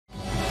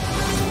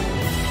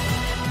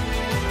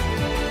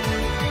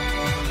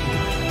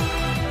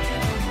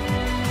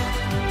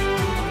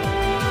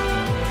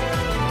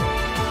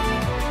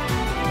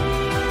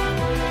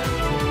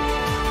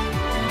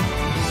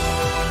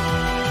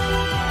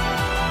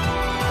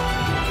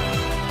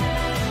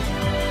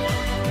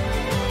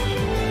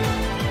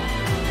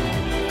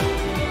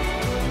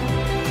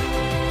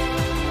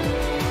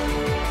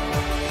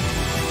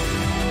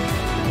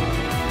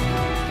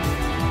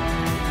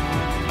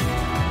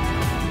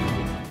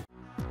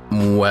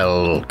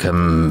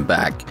Welcome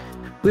back.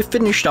 We've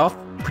finished off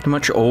pretty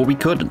much all we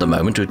could at the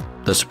moment with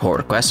the support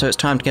request, so it's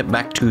time to get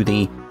back to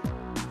the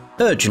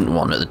urgent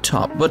one at the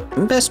top.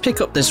 But best pick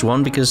up this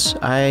one because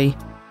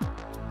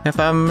if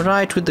I'm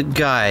right with the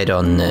guide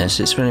on this,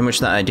 it's very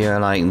much that idea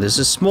like there's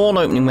a small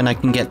opening when I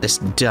can get this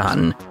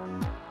done.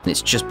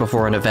 It's just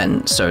before an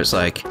event, so it's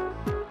like,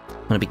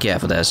 I'm gonna be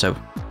careful there. So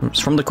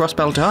it's from the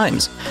Crossbell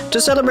Times. To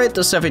celebrate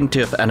the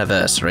 70th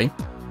anniversary,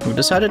 we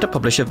decided to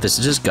publish a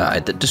visitor's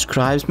guide that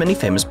describes many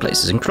famous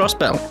places in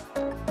Crossbell.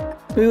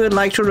 We would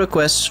like to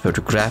request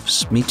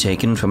photographs be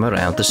taken from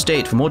around the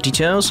state. For more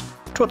details,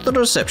 talk to the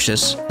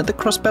receptionist at the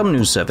Crossbell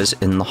News Service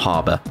in the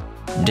Harbour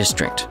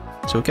District.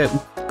 So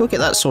go get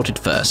that sorted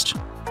first.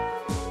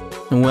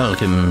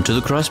 Welcome to the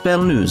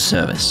Crossbell News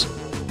Service.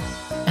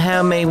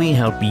 How may we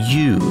help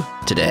you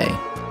today?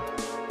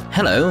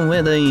 Hello,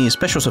 we're the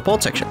Special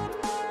Support Section.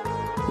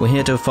 We're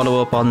here to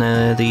follow up on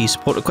the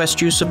support request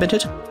you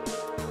submitted.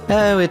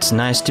 Oh, it's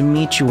nice to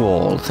meet you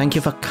all. Thank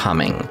you for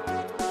coming.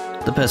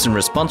 The person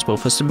responsible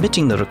for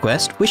submitting the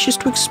request wishes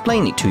to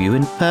explain it to you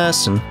in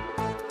person.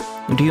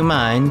 Do you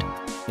mind?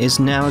 Is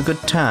now a good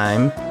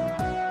time?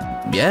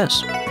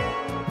 Yes.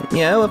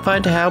 Yeah, we're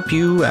fine to help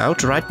you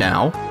out right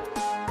now.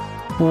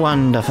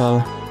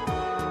 Wonderful.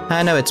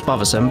 I know it's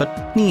bothersome,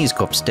 but please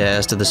go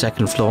upstairs to the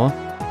second floor.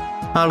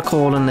 I'll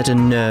call and let her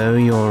know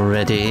you're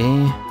ready.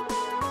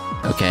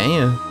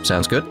 Okay,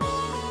 sounds good.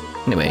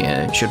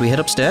 Anyway, should we head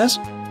upstairs?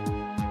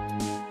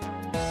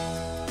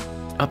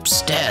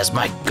 Upstairs,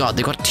 my god,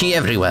 they've got tea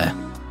everywhere.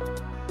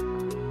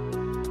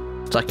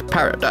 It's like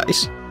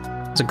paradise.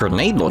 There's a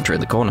grenade launcher in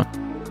the corner.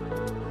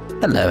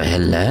 Hello,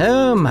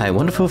 hello, my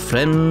wonderful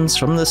friends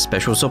from the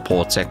Special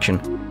Support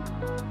Section.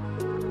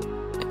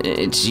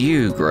 It's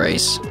you,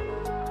 Grace.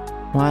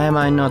 Why am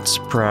I not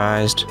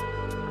surprised?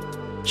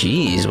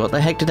 Geez, what the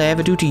heck did I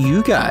ever do to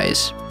you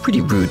guys?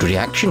 Pretty rude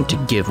reaction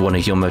to give one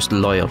of your most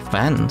loyal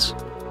fans.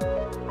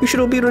 You should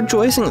all be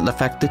rejoicing at the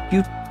fact that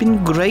you've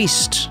been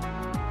graced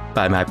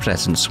by my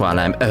presence while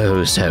I'm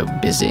oh so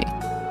busy.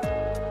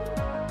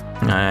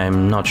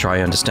 I'm not sure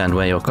I understand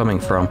where you're coming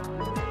from.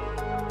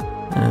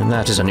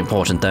 That is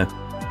unimportant though.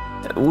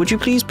 Would you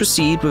please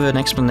proceed with an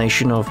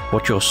explanation of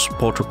what your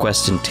support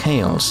request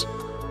entails?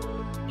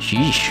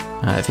 Sheesh,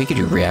 I figured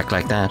you'd react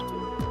like that.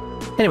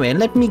 Anyway,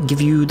 let me give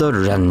you the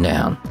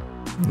rundown.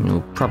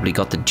 You probably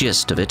got the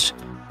gist of it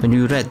when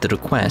you read the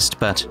request,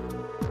 but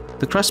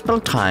the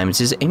Crossbell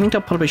Times is aiming to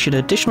publish an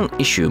additional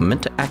issue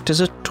meant to act as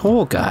a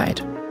tour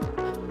guide.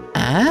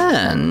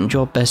 And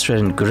your best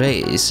friend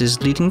Grace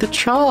is leading the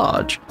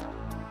charge.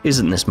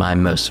 Isn't this my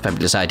most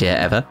fabulous idea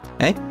ever,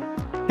 eh?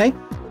 Hey?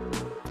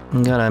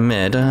 Gotta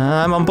admit,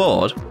 I'm on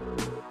board.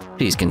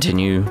 Please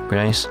continue,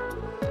 Grace.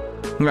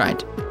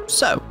 Right,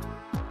 so,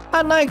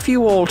 I'd like for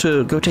you all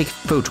to go take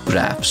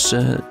photographs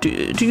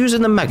to use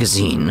in the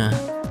magazine,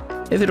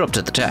 if you're up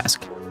to the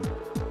task.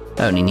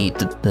 Only need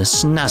the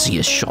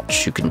snazziest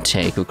shots you can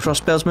take of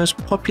Crossbell's most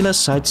popular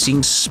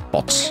sightseeing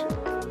spots.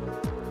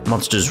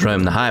 Monsters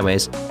roam the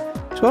highways,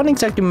 so aren't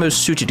exactly most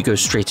suited to go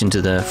straight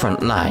into the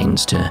front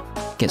lines to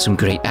get some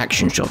great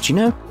action shots, you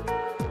know?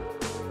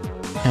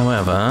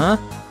 However,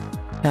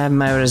 I have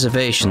my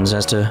reservations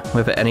as to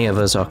whether any of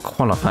us are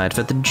qualified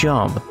for the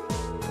job.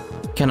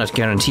 Cannot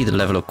guarantee the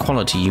level of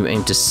quality you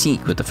aim to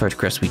seek with the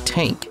photographs we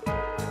take.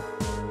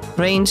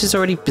 Rains is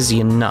already busy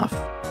enough,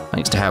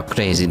 thanks to how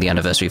crazy the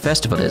anniversary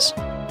festival is.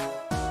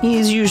 He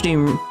is usually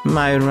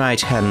my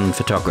right-hand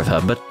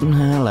photographer, but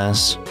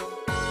alas.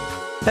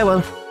 Oh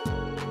well.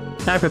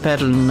 I prepared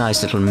a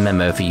nice little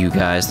memo for you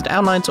guys that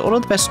outlines all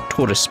of the best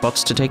tourist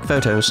spots to take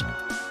photos.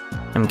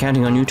 I'm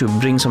counting on you to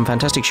bring some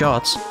fantastic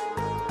shots.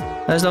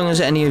 As long as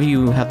any of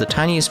you have the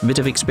tiniest bit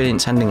of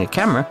experience handling a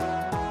camera,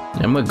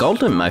 then we're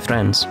golden, my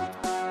friends.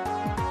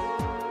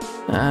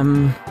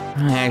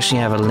 I actually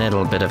have a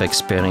little bit of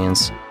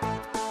experience.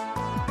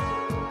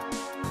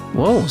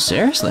 Whoa,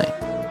 seriously?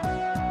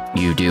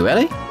 You do,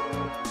 Ellie?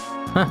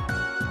 Huh,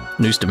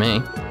 news to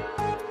me.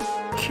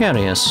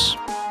 Curious.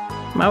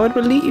 I would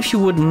believe you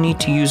would need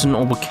to use an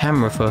orbital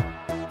camera for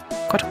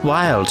quite a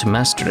while to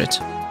master it.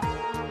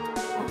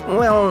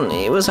 Well,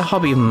 it was a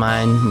hobby of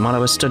mine while I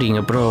was studying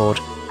abroad.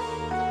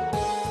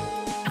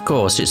 Of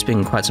course, it's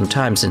been quite some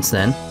time since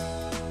then.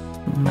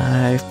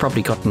 I've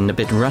probably gotten a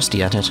bit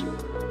rusty at it.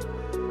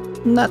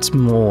 That's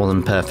more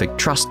than perfect,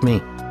 trust me.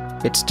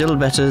 It's still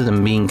better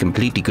than being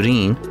completely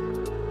green.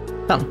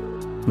 Well,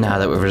 now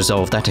that we've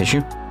resolved that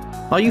issue,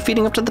 are you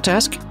feeling up to the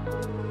task?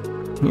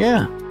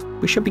 Yeah,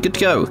 we should be good to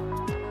go.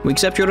 We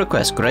accept your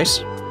request, Grace.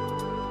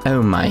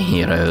 Oh, my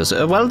heroes.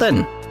 Well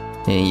then,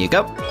 here you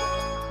go.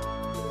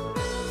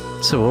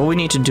 So all we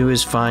need to do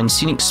is find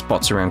scenic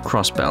spots around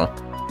Crossbell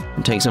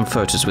and take some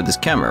photos with this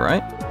camera,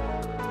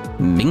 right?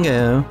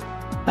 Bingo.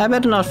 I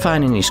better not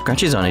find any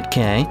scratches on it,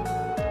 Kay.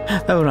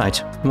 Oh, right.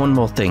 One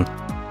more thing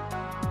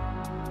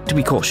to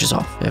be cautious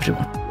of,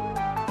 everyone.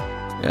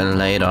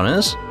 Lay it on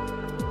us.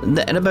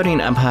 The Erebonian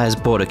Empire's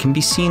border can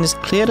be seen as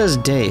clear as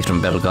day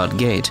from Bellegarde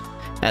Gate,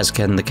 as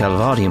can the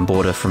Calvardian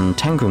border from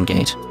Tangram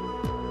Gate.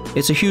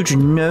 It's a huge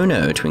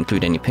no-no to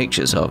include any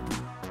pictures of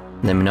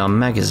them in our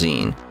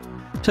magazine.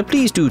 So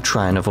please do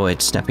try and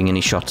avoid snapping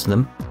any shots of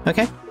them,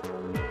 okay?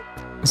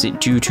 Is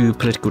it due to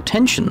political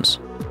tensions?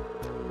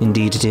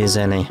 Indeed it is,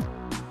 Elie.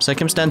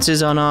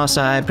 Circumstances on our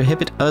side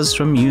prohibit us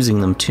from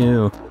using them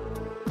too.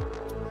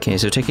 Okay,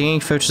 so taking any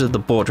photos of the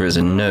border is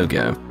a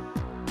no-go.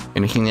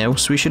 Anything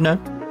else we should know?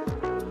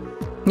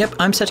 Yep,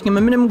 I'm setting him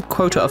a minimum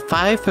quota of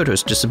 5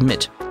 photos to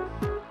submit.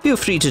 Feel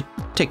free to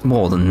take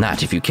more than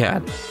that if you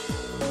can.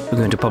 We're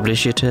going to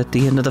publish it at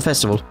the end of the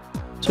festival,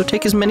 so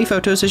take as many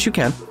photos as you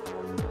can.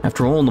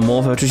 After all, the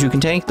more photos you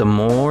can take, the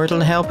more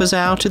it'll help us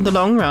out in the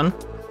long run.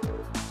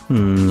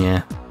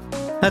 Yeah.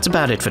 That's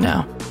about it for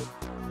now.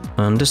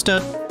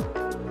 Understood.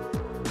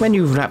 When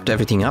you've wrapped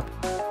everything up,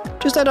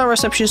 just let our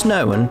receptionist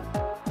know and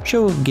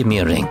she'll give me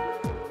a ring.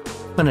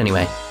 But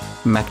anyway,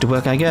 back to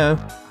work I go.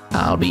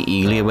 I'll be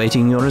eagerly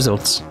awaiting your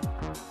results.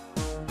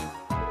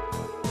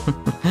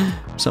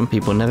 Some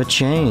people never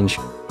change.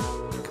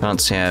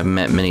 Can't say I've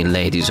met many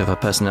ladies with a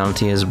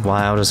personality as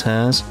wild as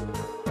hers.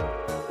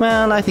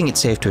 Well, I think it's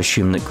safe to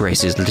assume that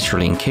Grace is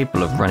literally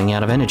incapable of running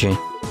out of energy.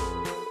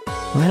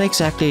 Where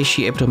exactly is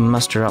she able to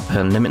muster up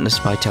her limitless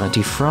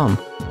vitality from?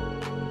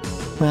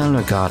 Well,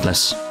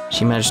 regardless,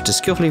 she managed to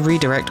skillfully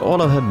redirect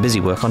all of her busy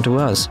work onto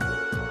us.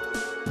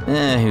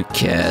 Who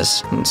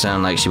cares? It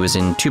sounded like she was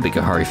in too big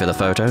a hurry for the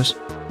photos.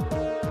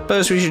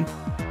 Suppose we should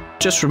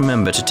just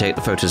remember to take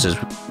the photos as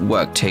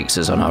work takes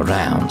us on our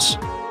rounds.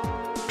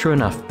 True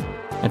enough,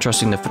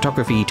 entrusting the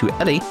photography to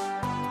Elie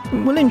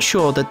will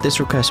ensure that this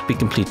request be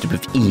completed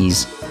with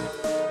ease.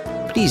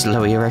 Please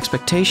lower your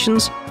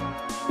expectations.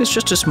 It's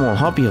just a small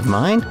hobby of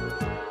mine.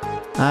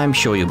 I'm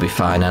sure you'll be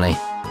fine, Elie.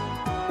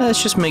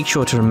 Let's just make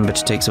sure to remember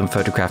to take some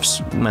photographs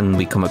when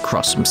we come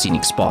across some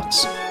scenic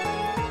spots.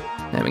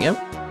 There we go.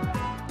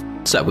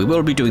 So we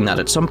will be doing that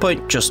at some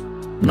point, just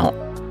not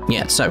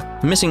yet. So,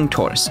 missing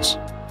tourists.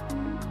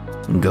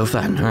 Go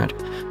fan, right.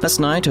 Last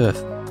night a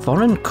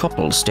foreign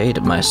couple stayed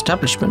at my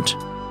establishment,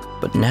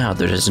 but now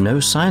there is no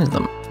sign of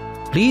them.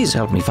 Please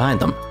help me find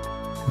them.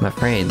 I'm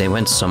afraid they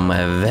went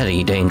somewhere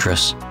very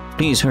dangerous.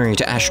 Please hurry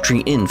to Ash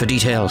Tree Inn for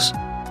details.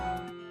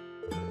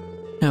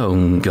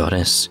 Oh,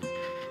 goddess.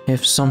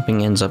 If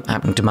something ends up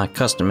happening to my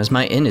customers,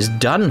 my inn is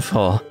done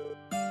for.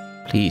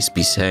 Please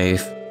be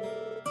safe.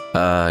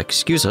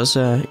 Excuse us,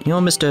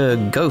 you're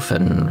Mr.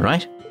 Geofront,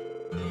 right?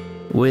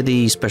 We're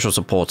the Special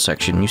Support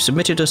Section. You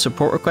submitted a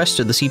support request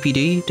to the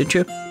CPD, did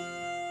you?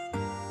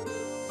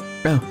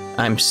 Oh,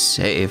 I'm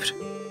saved.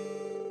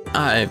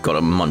 I've got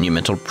a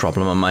monumental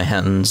problem on my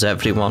hands,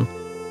 everyone.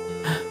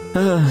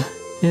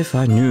 If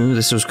I knew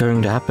this was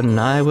going to happen,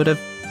 I would have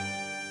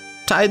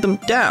tied them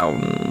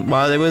down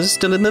while they were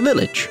still in the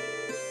village.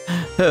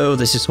 Oh,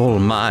 this is all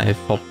my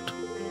fault.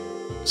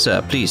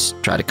 Sir, please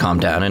try to calm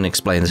down and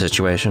explain the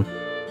situation.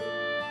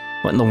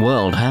 What in the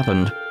world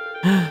happened?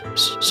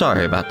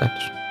 Sorry about that.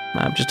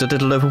 I'm just a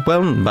little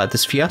overwhelmed by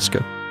this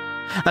fiasco.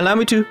 Allow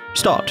me to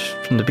start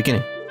from the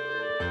beginning.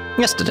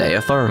 Yesterday,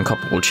 a foreign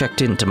couple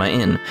checked into my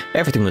inn.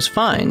 Everything was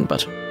fine,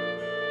 but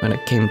when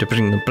it came to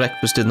bringing the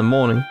breakfast in the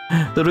morning,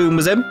 the room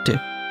was empty.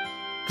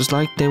 It was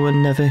like they were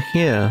never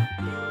here.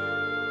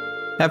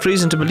 I have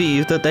reason to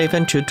believe that they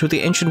ventured to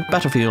the ancient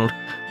battlefield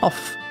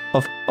off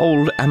of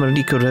Old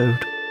America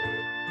Road.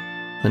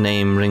 The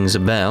name rings a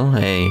bell,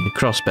 a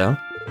Crossbell.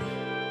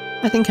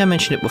 I think I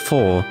mentioned it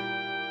before.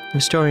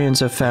 Historians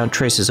have found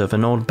traces of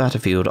an old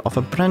battlefield off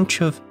a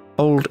branch of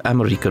Old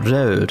America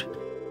Road.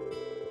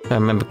 If I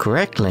remember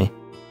correctly,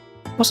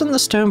 wasn't the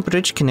stone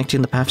bridge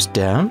connecting the paths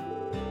down?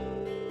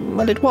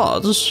 Well, it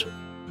was.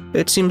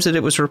 It seems that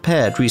it was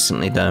repaired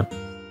recently, though.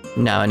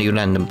 Now any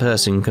random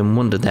person can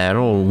wander there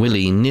all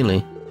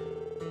willy-nilly.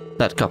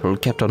 That couple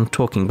kept on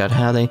talking about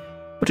how they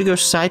were to go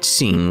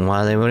sightseeing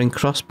while they were in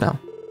Crossbell.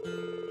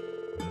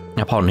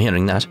 Upon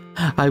hearing that,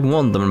 I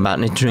warned them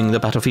about entering the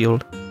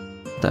battlefield.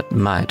 That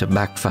might have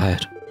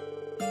backfired.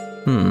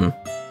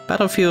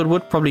 Battlefield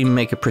would probably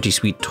make a pretty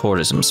sweet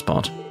tourism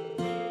spot.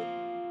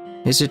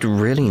 Is it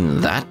really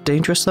that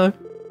dangerous, though?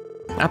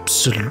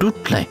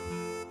 Absolutely.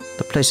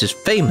 The place is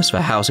famous for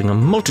housing a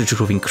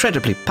multitude of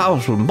incredibly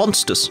powerful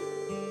monsters.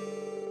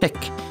 Heck,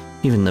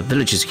 even the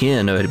villagers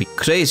here know it'd be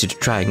crazy to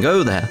try and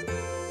go there.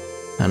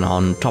 And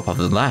on top of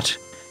that,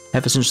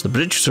 ever since the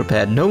bridge was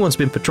repaired, no one's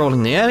been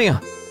patrolling the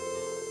area.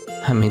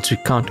 That means we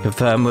can't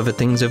confirm whether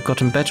things have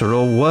gotten better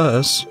or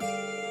worse.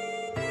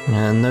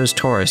 And those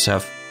tourists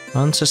have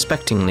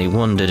unsuspectingly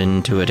wandered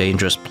into a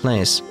dangerous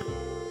place.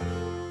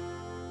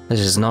 This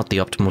is not the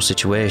optimal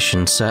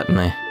situation,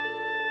 certainly.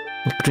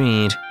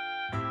 Agreed.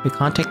 We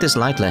can't take this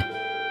lightly.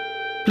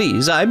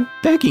 Please, I'm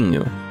begging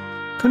you.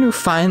 Can you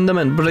find them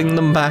and bring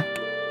them back?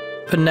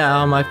 For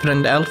now, my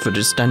friend Alfred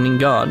is standing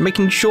guard,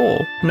 making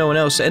sure no one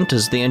else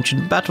enters the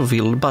ancient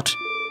battlefield, but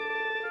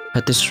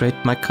at this rate,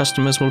 my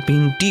customers will be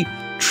in deep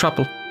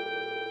trouble.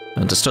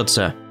 Understood,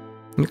 sir.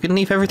 You can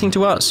leave everything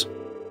to us.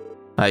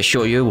 I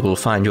assure you we'll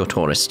find your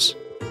tourists.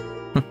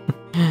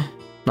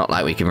 Not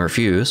like we can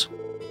refuse.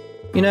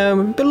 You know,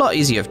 it'd be a lot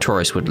easier if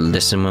tourists would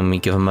listen when we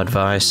give them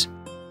advice.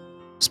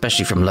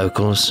 Especially from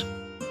locals.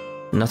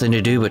 Nothing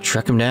to do but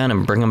track them down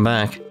and bring them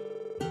back.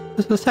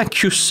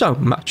 Thank you so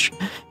much.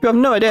 You have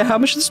no idea how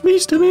much this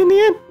means to me in the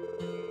end.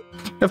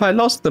 If I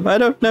lost them, I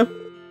don't know.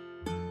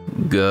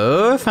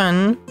 Go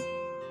fun.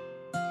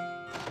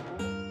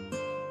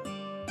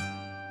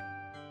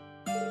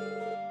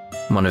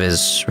 One of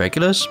his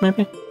regulars,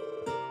 maybe?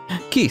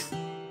 Keith,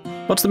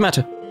 what's the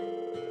matter?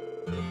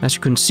 As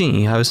you can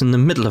see, I was in the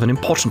middle of an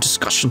important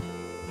discussion.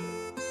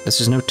 This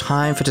is no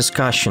time for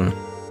discussion.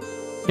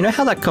 You know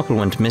how that couple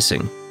went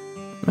missing?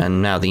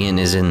 And now the inn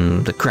is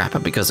in the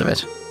crapper because of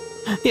it.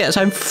 Yes,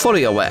 I'm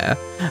fully aware.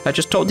 I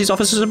just told these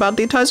officers about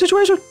the entire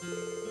situation.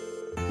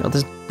 Well,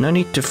 there's no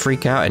need to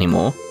freak out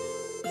anymore.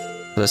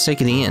 For the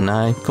sake of the inn,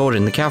 I called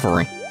in the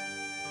cavalry.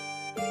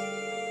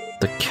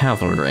 The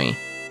cavalry?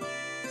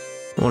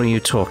 What are you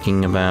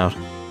talking about?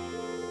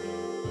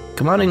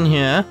 Come on in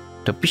here.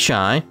 Don't be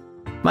shy.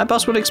 My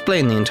boss will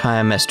explain the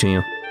entire mess to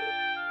you.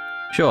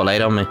 Sure, lay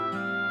it on me.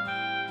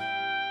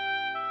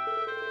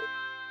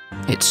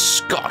 It's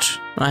Scott.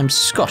 I'm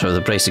Scott of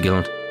the Bracer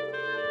Guild.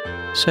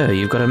 So,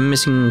 you've got a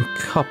missing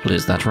couple,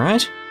 is that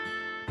right?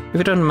 If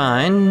you don't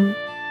mind,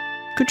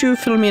 could you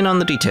fill me in on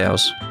the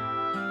details?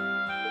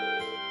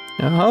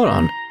 Hold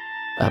on.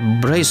 A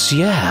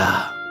brazier.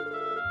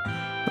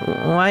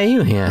 Why are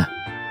you here?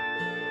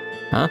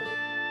 Huh?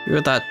 You're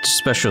at that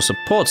special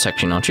support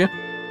section, aren't you?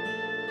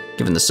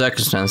 Given the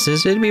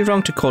circumstances, it'd be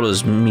wrong to call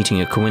us meeting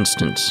a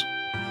coincidence.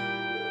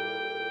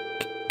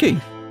 Okay,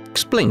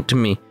 explain to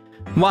me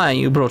why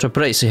you brought a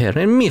bracer here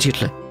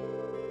immediately.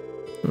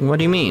 What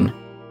do you mean?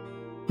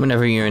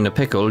 Whenever you're in a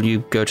pickle, you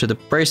go to the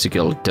Bracer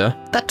Guild, duh.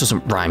 That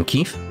doesn't rhyme,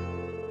 Keith.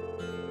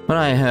 When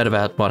I heard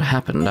about what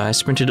happened, I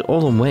sprinted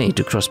all the way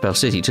to Crossbell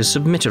City to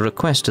submit a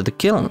request to the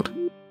guild.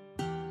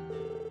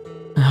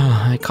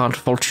 I can't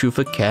fault you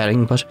for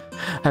caring, but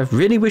I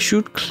really wish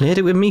you'd cleared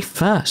it with me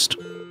first.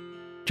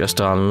 Just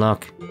our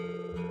luck.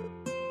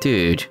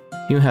 Dude,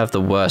 you have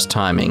the worst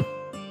timing.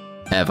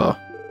 Ever.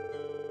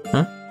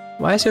 Huh?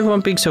 Why is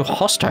everyone being so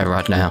hostile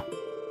right now?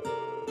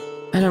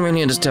 I don't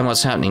really understand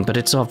what's happening, but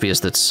it's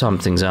obvious that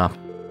something's up.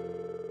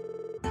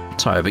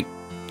 Sorry, but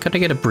could I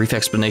get a brief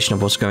explanation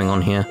of what's going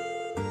on here?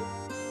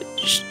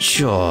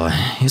 Sure,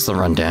 here's the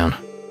rundown.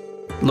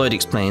 Lloyd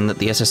explained that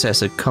the SSS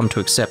had come to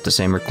accept the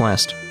same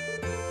request.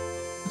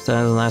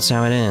 So that's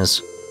how it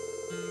is.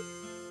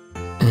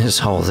 This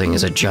whole thing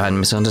is a giant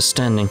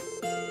misunderstanding.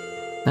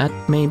 That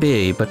may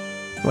be, but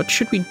what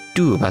should we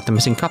do about the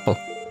missing couple?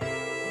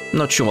 I'm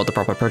not sure what the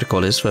proper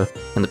protocol is for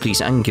when the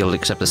police and guild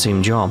accept the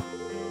same job.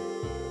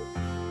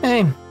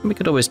 Hey, we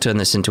could always turn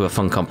this into a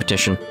fun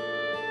competition.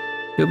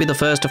 Who'll be the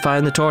first to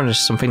find the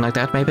tourist, something like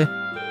that, maybe?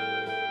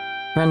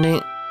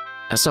 Randy,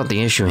 that's not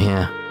the issue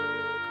here.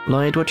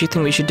 Lloyd, what do you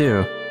think we should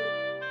do?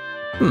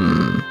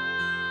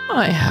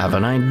 I have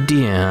an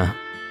idea.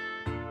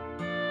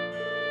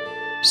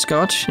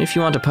 Scott, if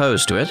you aren't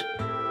opposed to it,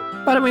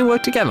 why don't we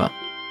work together?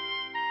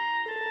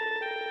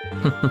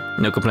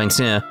 No complaints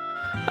here.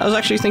 I was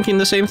actually thinking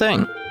the same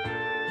thing.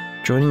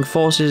 Joining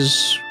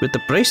forces with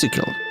the Bracer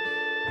Guild.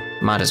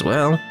 Might as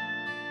well.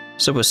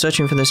 So we're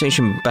searching for this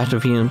ancient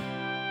battlefield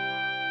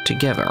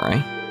together,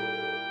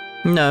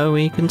 right? No,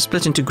 we can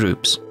split into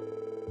groups.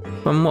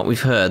 From what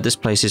we've heard, this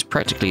place is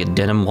practically a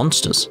den of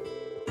monsters.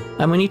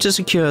 And we need to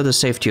secure the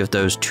safety of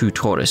those two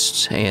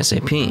tourists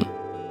ASAP.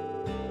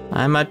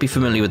 I might be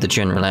familiar with the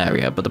general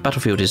area, but the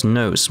battlefield is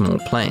no small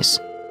place.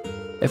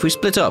 If we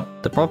split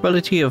up, the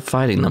probability of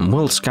finding them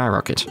will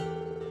skyrocket.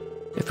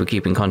 If we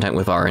keep in contact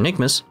with our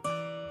enigmas,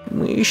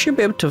 we should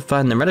be able to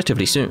find them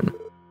relatively soon.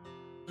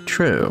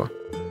 True.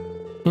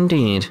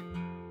 Indeed.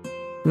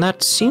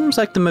 That seems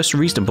like the most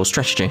reasonable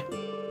strategy.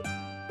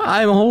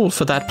 I'm all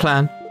for that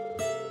plan.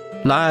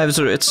 Lives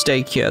are at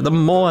stake here. The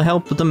more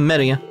help, the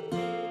merrier.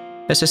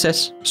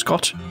 SSS,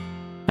 Scott,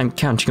 I'm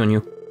counting on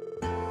you.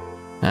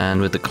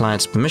 And with the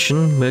client's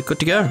permission, we're good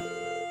to go.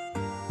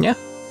 Yeah,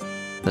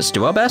 let's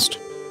do our best.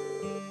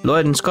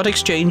 Lloyd and Scott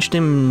exchanged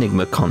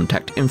Enigma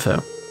contact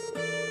info.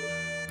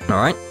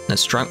 Alright,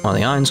 let's strike while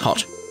the iron's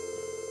hot.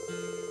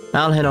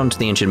 I'll head on to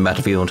the ancient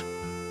battlefield.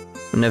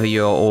 Whenever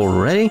you're all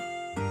ready,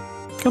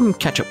 come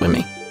catch up with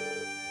me.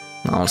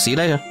 I'll see you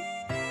later.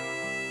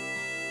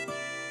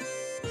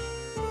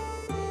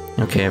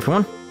 Okay,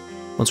 everyone.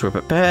 Once we're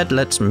prepared,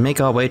 let's make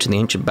our way to the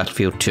ancient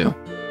battlefield too.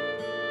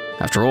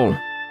 After all,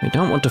 we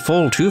don't want to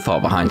fall too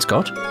far behind,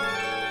 Scott.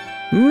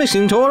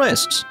 Missing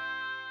tourists!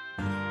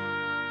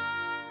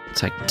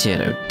 It's like,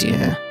 dear, oh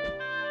dear.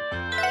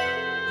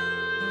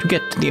 To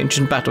get to the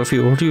ancient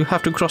battlefield, you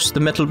have to cross the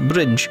metal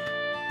bridge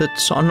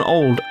that's on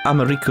old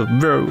America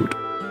Road.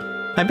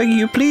 I beg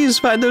you, please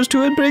find those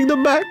two and bring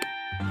them back.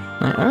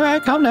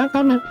 Alright, calm down,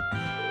 calm down.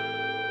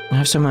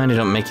 I've so minded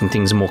on making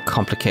things more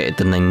complicated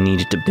than they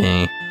needed to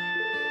be.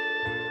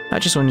 I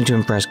just wanted to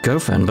impress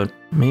Geofront, but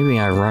maybe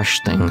I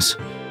rushed things.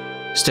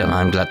 Still,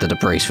 I'm glad that a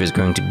bracer is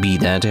going to be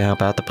there to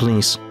help out the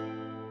police.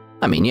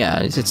 I mean,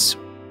 yeah, it's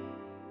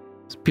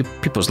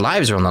people's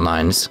lives are on the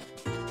line.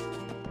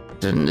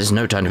 There's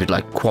no time to be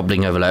like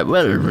quabbling over like,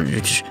 well,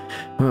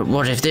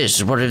 what if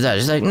this, what if that?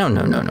 It's like, no.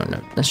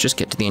 Let's just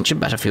get to the ancient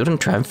battlefield and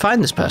try and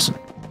find this person.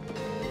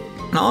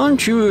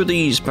 Aren't you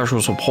the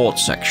special support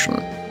section?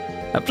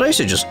 A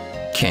placer just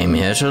came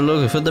here to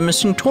look for the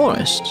missing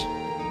tourists.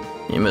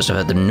 You must have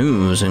had the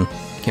news and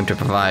came to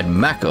provide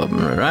backup,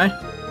 right?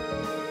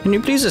 Can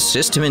you please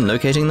assist him in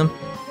locating them?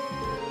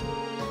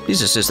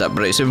 Please assist that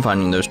bracer in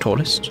finding those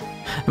tourists.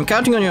 I'm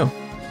counting on you.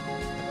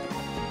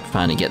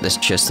 Finally get this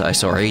chest that I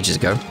saw ages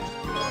ago.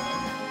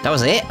 That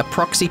was it? A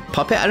proxy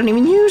puppet? I don't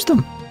even use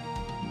them.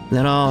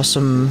 There are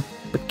some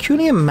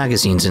peculiar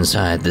magazines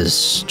inside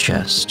this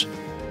chest.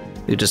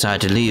 You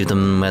decided to leave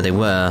them where they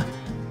were,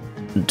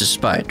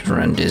 despite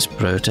Randy's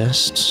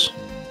protests.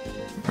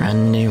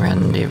 Randy,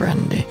 Randy,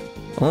 Randy.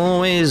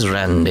 Always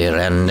Randy,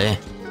 Randy.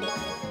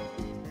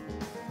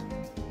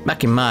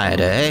 Back in my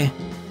day,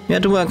 we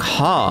had to work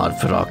hard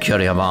for our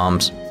courier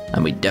bombs,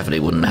 and we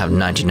definitely wouldn't have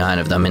 99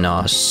 of them in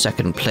our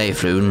second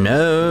playthrough.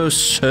 No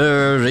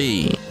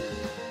siree.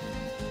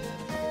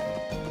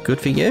 Good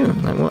for you.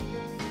 Like what?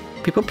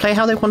 People play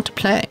how they want to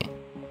play.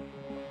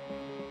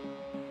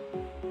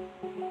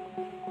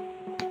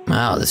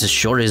 Wow, this is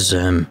sure is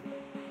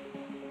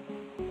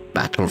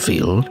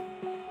battlefield.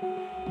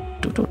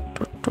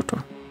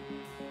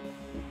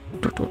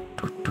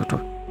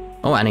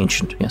 Oh, and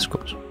ancient. Yes, of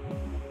course.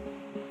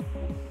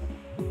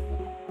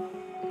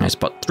 I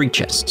spot 3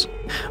 chests.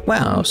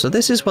 Wow, so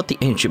this is what the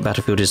ancient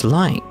battlefield is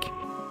like.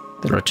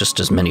 There are just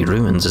as many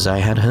ruins as I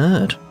had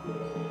heard.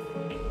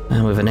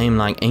 And with a name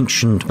like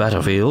Ancient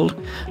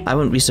Battlefield, I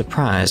wouldn't be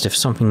surprised if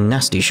something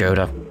nasty showed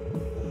up.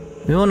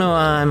 We all know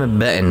I'm a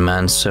betting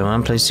man, so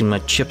I'm placing my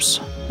chips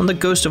on the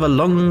ghost of a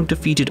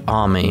long-defeated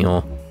army,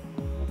 or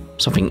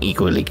something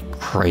equally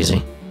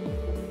crazy.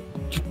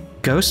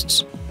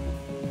 Ghosts?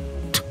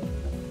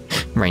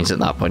 Rains at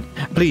that point.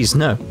 Please,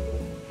 no.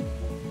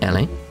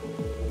 Ellie?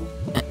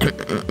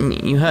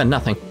 You heard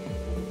nothing.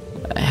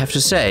 I have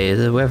to say,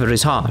 the weather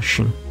is harsh,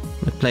 and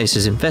the place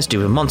is infested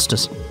with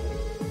monsters.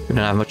 We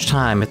don't have much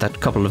time if that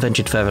couple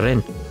ventured further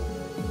in.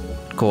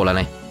 Cool,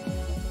 Ellie.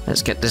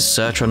 Let's get this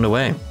search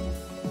underway.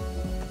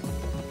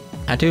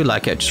 I do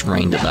like how it just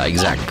rained at that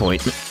exact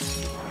point.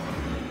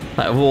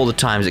 Like, of all the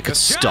times it could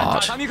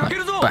start. Like,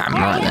 bam,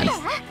 right then.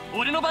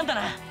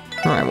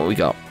 Alright, what we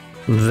got?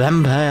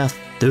 Vampire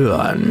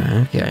Thorn.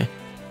 Okay.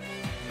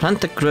 Plant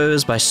that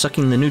grows by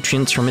sucking the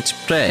nutrients from its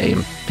prey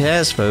and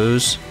pairs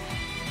foes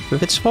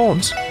with its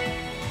thorns.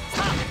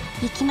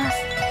 Mickey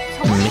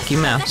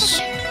Mouse.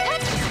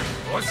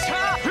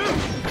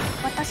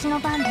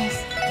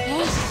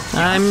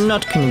 I'm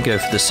not going to go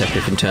for the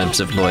sepip in terms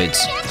of Lloyd's.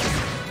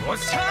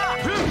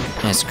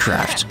 It's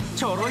craft.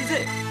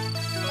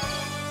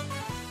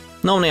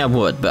 Normally I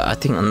would, but I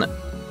think on the...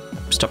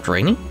 Stopped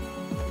raining?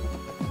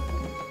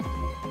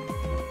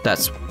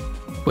 That's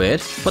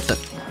weird. What the...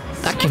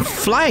 That came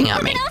flying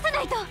at me!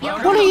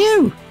 What are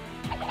you?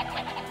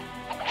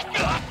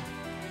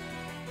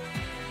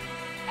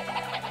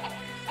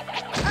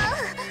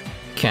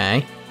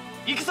 Okay.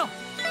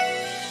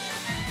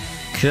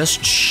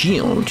 Cursed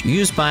shield,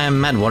 used by a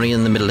mad warrior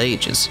in the Middle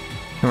Ages.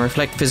 Can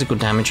reflect physical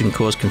damage and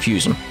cause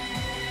confusion.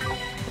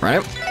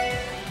 Right.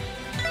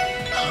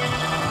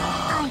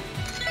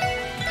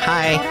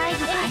 Hi.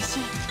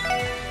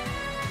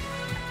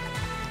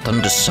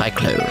 Thunder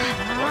Cyclone.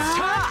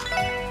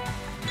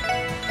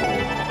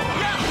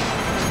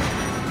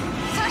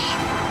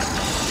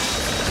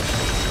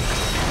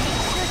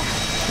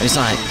 It's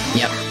like,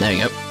 yep, there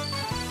you go.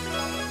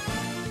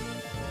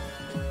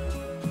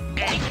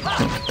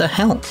 What the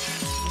hell?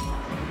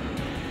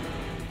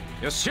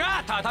 It's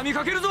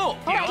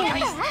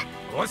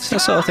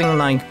that sort of thing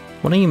like,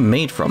 what are you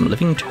made from?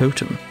 Living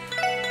totem.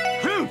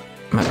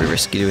 Might be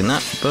risky doing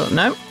that, but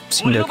no,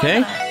 seemed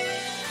okay.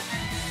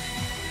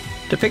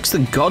 Depicts the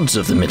gods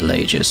of the Middle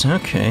Ages,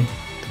 okay.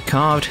 The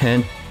carved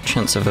head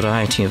chants a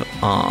variety of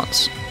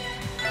arts.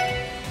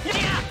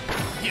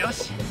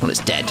 Well,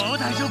 it's dead.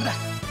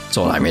 That's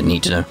all I really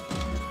need to know.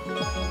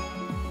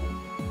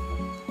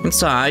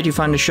 Inside, you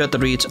find a shirt that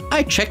reads,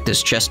 I checked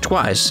this chest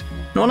twice,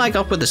 and all I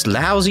got was this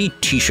lousy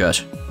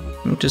t-shirt.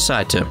 You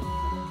decide to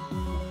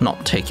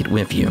not take it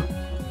with you.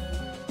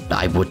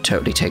 I would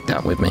totally take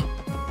that with me.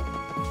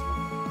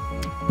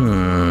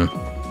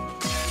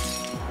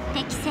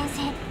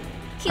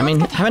 I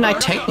mean, haven't I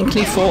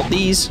technically fought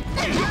these?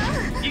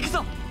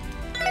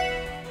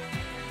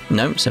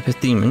 No, Sepith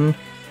Demon.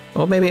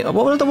 Or maybe,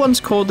 what were the ones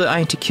called that I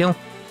had to kill?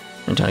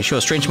 I'm entirely sure.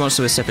 Strange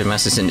monster with Sepith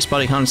Masters in its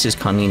body harnesses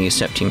Carnelius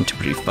Septim to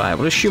produce fire.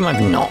 We'll assume I've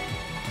not.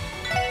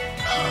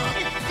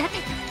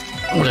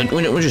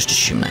 We'll just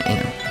assume that, you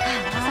know.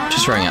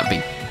 Just throwing out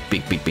big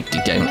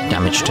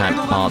damage type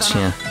parts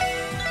here.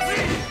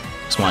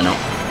 So why not?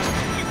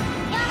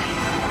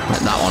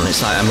 Like that one,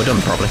 it's like, and we're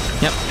done probably.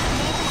 Yep.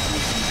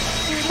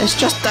 It's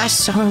just, that's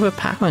so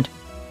overpowered.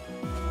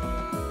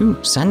 Ooh,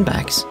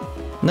 sandbags.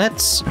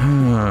 Let's...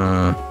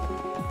 I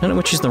don't know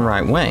which is the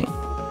right way.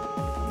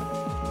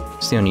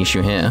 It's the only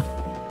issue here.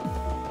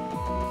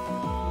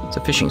 It's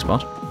a fishing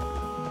spot.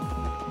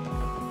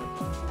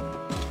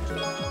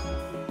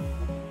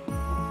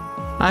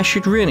 I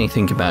should really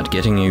think about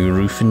getting a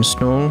roof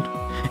installed.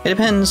 It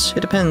depends,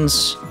 it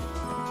depends.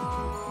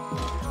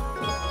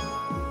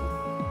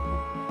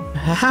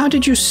 How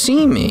did you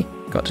see me?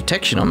 Got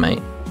detection on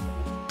me.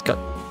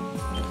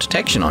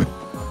 detection on.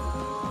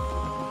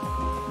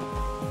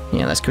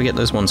 Yeah, let's go get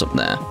those ones up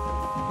there.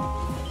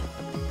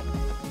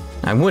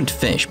 I would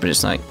fish, but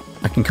it's like,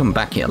 I can come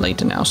back here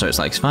later now, so it's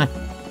like, it's fine.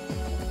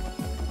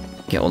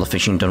 Get all the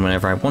fishing done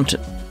whenever I want at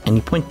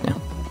any point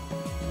now.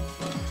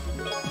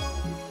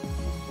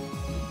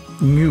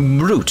 You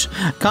brute!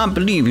 Can't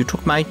believe you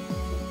took my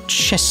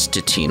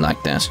chastity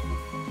like that.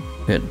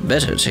 You had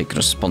better take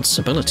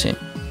responsibility.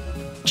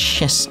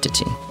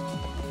 Chastity.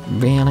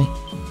 Really?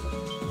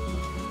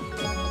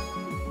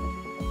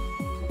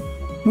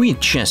 We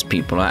chess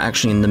people are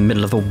actually in the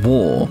middle of a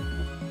war.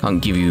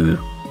 Can't give you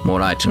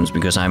more items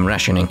because I'm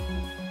rationing.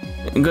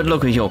 Good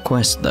luck with your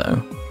quest,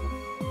 though.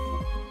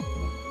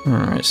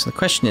 Alright, so the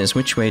question is,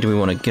 which way do we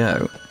want to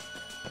go?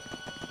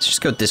 Let's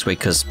just go this way,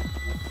 because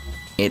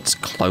it's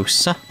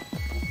closer.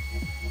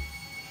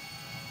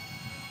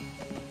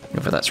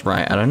 Whether that's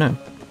right, I don't know.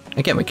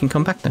 Again, we can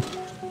come back there.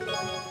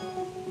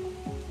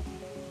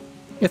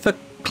 If a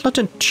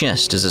cluttered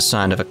chest is a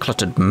sign of a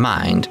cluttered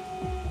mind,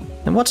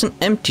 then what's an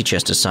empty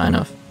chest a sign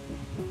of?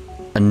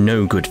 A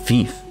no-good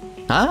thief.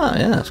 Ah,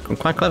 yeah, that's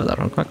quite clever, that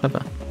one, quite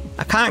clever.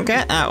 I can't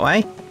get that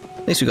way.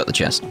 At least we got the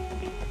chest.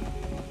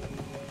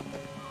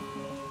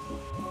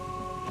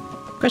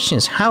 Question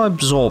is, how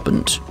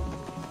absorbent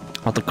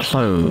are the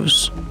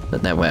clothes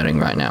that they're wearing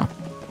right now?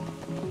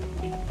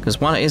 Because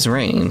while it is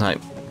raining, like,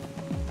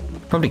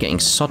 probably getting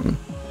sodden.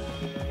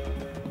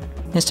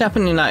 It's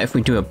happening that if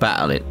we do a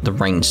battle, the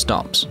rain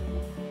stops.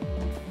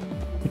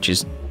 Which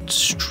is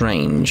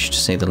strange, to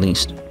say the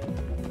least.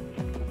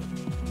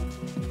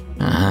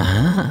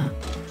 Ah,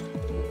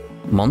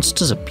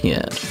 monsters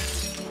appeared.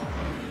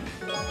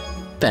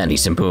 Fairly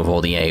simple with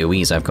all the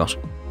AoEs I've got.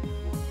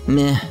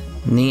 Meh.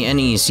 The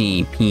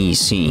NEC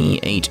PC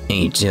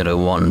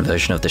 8801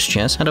 version of this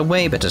chess had a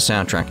way better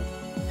soundtrack.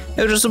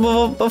 It was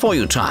before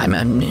your time,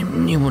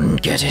 and you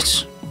wouldn't get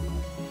it.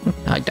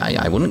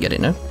 I wouldn't get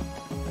it, no.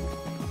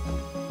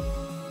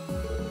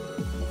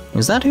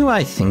 Is that who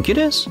I think it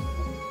is?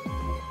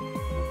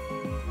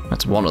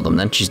 That's one of them,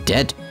 then. She's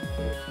dead.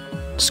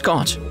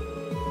 Scott.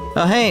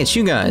 Oh, hey, it's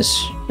you guys.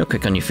 You're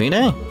quick on your feet,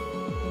 eh?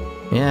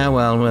 Yeah,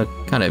 well, we're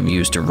kind of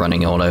used to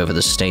running all over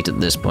the state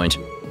at this point.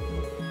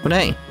 But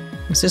hey,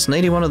 is this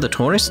lady one of the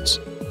tourists?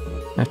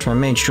 After I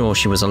made sure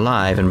she was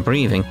alive and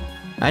breathing,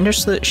 I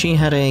noticed that she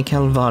had a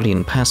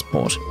Calvardian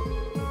passport.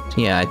 So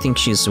yeah, I think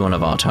she's one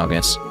of our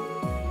targets.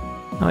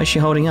 How is she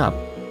holding up?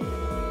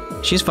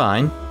 She's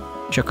fine.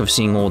 Shock of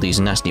seeing all these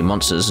nasty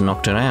monsters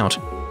knocked her out.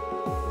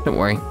 Don't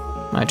worry,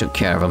 I took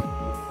care of them.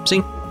 See,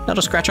 not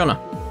a scratch on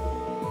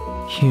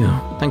her. Phew,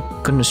 thank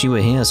goodness you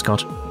were here,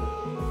 Scott.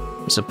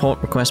 The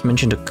support request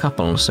mentioned a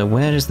couple, so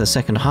where is the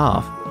second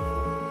half?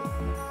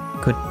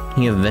 Could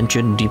he have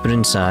ventured deeper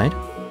inside?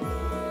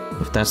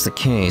 If that's the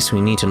case, we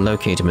need to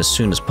locate him as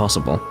soon as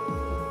possible.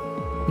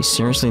 He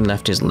seriously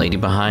left his lady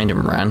behind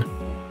and ran.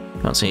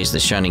 Can't say he's the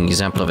shining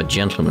example of a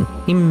gentleman.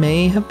 He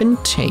may have been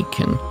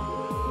taken.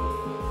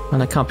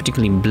 And I can't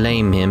particularly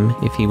blame him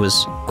if he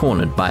was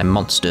cornered by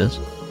monsters.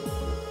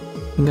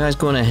 You guys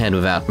go on ahead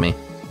without me.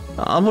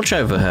 I'll watch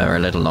over her a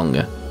little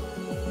longer.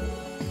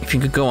 If you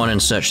could go on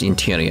and search the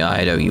interior,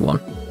 I'd owe you one.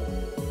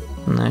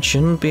 And that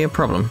shouldn't be a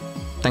problem.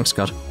 Thanks,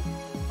 Scott.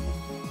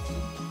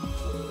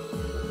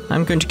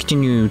 I'm going to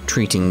continue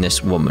treating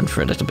this woman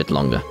for a little bit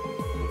longer.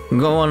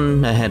 Go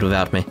on ahead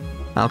without me.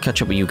 I'll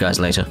catch up with you guys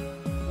later.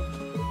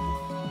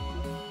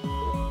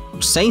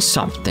 Say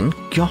something,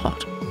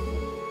 God.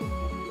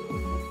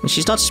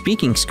 She's not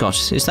speaking,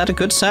 Scott. Is that a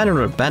good sign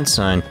or a bad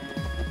sign?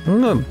 I'm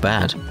going to go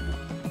bad.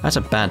 That's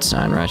a bad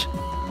sign, right?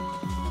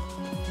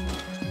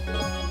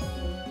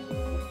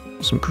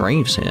 Some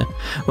graves here.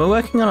 We're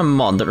working on a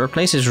mod that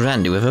replaces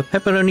Randy with a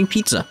pepperoni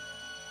pizza.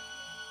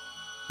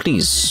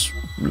 Please,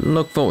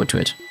 look forward to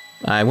it.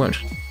 I won't.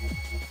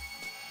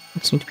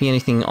 Doesn't seem to be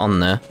anything on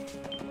there.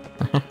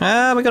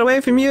 Ah, we got away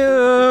from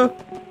you!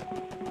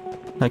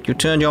 Like you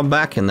turned your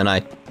back and then I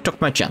took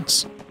my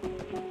chance.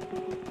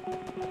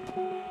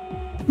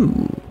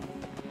 Ooh.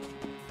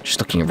 Just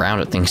looking around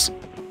at things.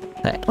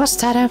 What's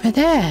that over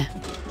there?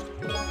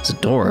 There's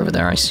a door over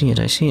there. I see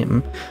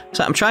it.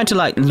 So I'm trying to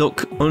like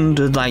look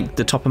under like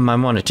the top of my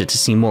monitor to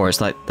see more.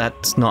 It's like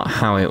that's not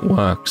how it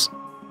works.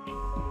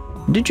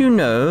 Did you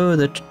know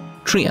that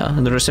Tria,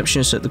 the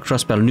receptionist at the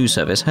Crossbell news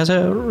service, has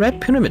a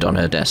red pyramid on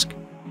her desk?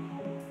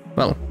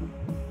 Well,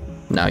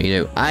 now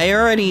you do. I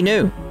already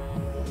knew.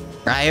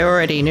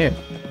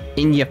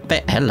 In your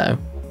hello.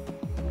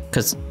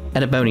 Because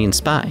Erebonian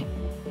spy.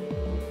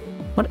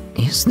 What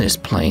is this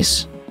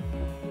place?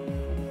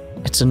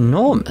 It's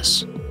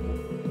enormous.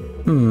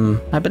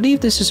 I believe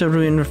this is a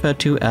ruin referred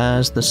to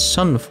as the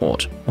Sun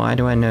Fort. Why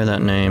do I know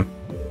that name?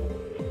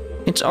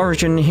 Its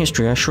origin and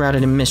history are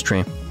shrouded in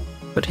mystery,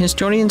 but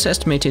historians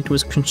estimate it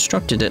was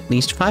constructed at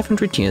least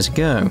 500 years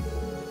ago.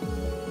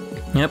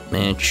 Yep,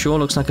 it sure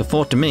looks like a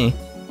fort to me.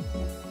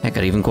 Heck,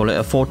 I'd even call it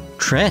a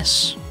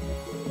fortress.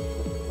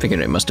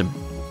 Figured it must have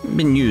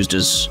been used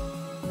as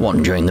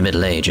one during the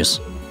Middle Ages.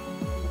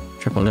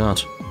 Triple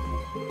dot.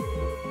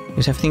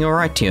 Is everything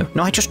alright to you?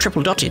 No, I just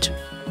triple dotted.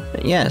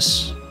 But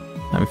yes,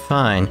 I'm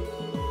fine.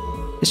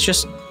 It's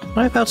just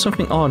But I felt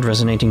something odd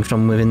resonating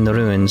from within the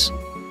ruins.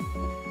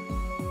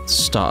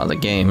 Start of the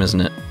game,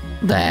 isn't it?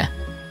 There.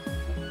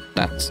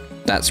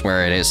 That's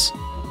where it is.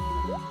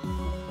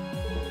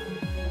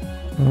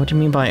 What do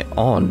you mean by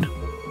odd?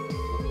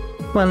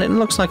 Well, it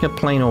looks like a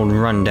plain old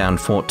rundown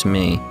fort to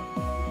me.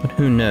 But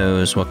who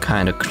knows what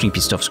kind of creepy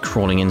stuff's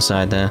crawling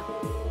inside there.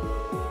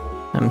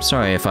 I'm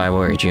sorry if I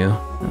worried you.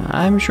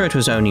 I'm sure it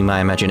was only my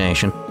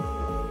imagination.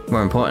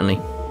 More importantly,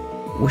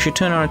 we should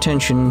turn our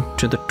attention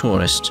to the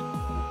tourist.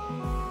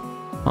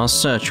 Our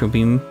search will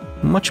be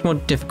much more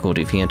difficult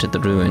if he entered the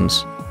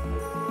ruins.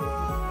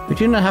 We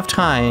do not have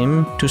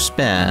time to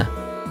spare.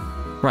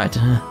 Right,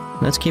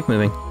 let's keep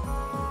moving.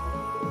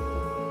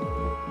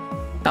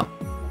 Oh,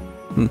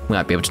 we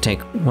might be able to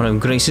take one of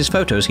Grace's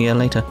photos here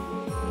later.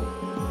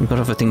 We've got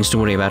other things to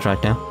worry about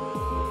right now.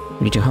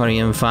 We need to hurry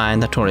and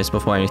find the tourists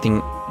before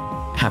anything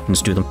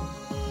happens to them.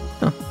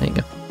 Oh, there you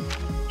go.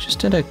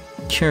 Just had a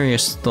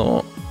curious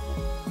thought.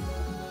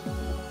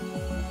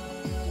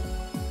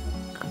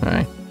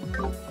 Alright.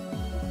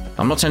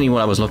 I'm not telling you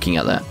what I was looking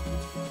at there.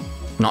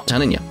 Not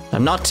telling you.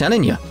 I'm not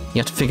telling you. You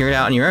have to figure it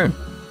out on your own.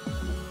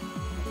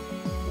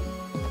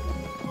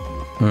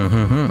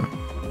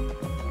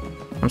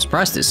 I'm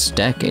surprised this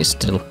staircase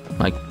still,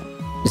 like,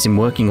 is in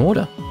working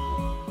order.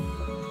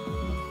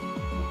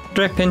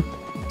 Dripping.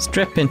 It's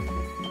dripping.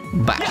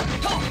 Back.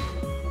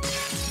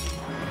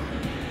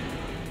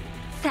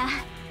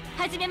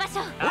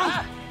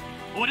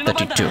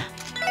 32.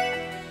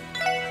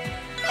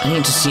 I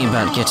need to see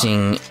about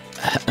getting,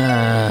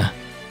 yeah.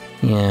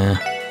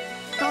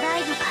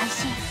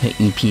 The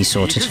EP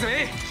sorted.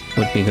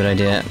 Would be a good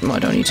idea. Well, I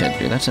don't need to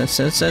do that. That's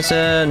not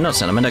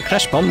sentiment, a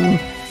crash bomb.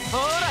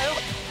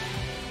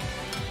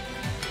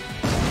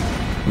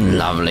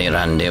 Lovely,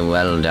 Randy.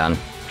 Well done.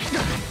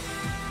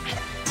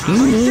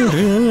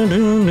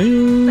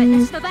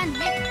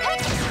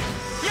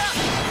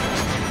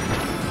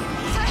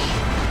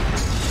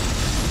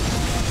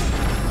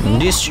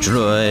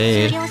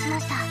 Destroyed.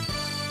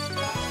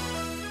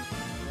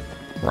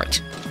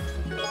 Right.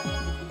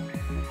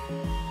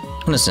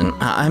 Listen,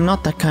 I'm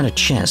not that kind of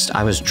chest.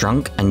 I was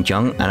drunk and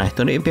young, and I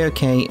thought it'd be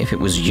okay if it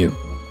was you.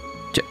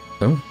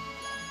 Oh,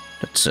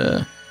 that's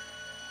all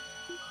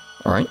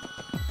right.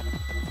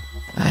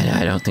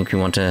 I don't think we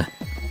want to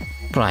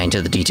pry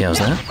into the details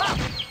there.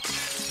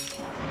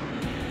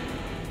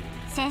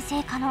 So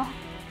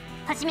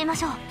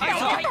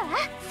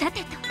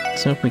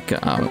if we go,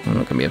 oh, I'm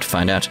not gonna be able to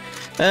find out.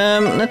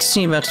 Let's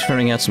see about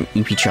throwing out some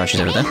EP charges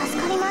over there.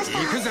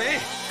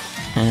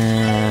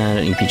 And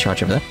an EP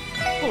charge over there.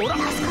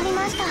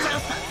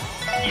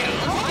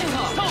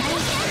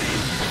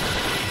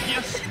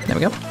 There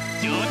we go.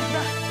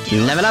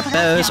 Level up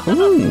those.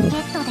 Ooh.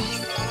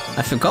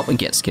 I forgot we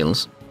get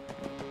skills.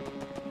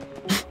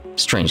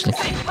 Strangely.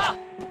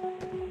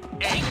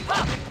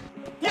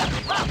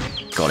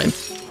 Got him.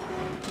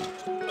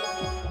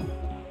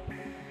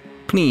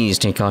 Please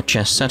take our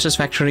chest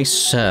satisfactory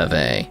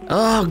survey.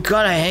 Oh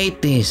god, I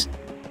hate these.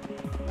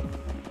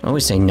 I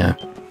always say no.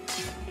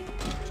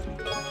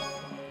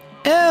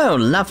 Oh,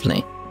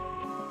 lovely.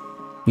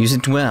 Use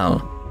it well,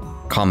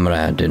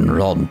 comrade in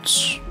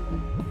rods.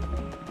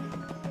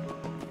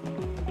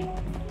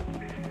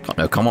 Got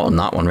no comment on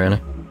that one, really.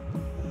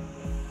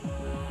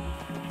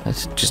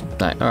 That's just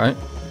like, alright.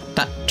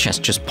 That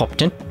chest just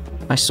popped in.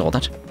 I saw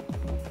that.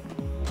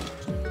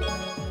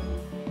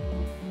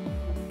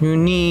 You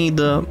need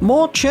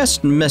more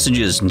chest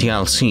messages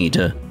DLC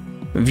to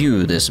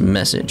view this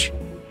message.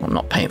 I'm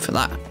not paying for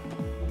that.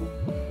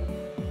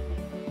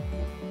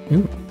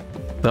 Ooh.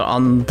 But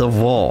on the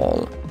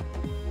wall.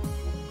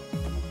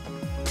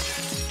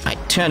 I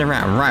turned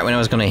around right when I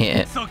was going to hit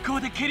it.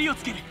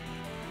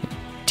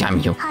 Damn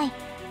you. Hi.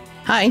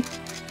 Hi.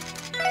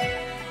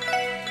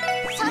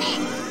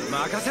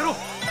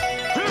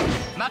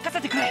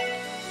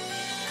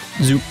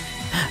 Zoop.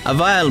 A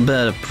vile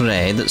bird of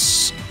prey that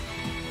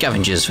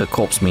scavenges for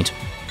corpse meat.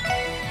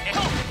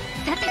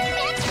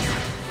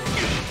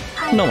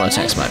 Normal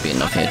attacks might be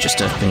enough here just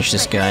to finish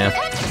this guy off.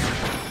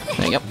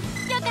 There you go.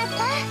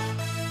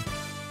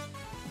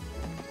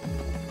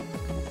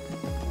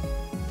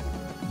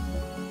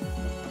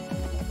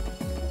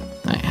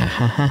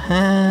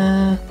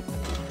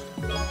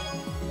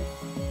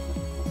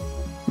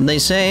 They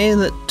say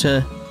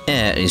that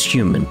air is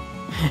human.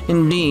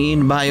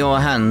 Indeed, by your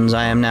hands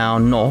I am now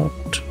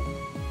naught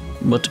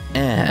but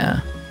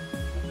air.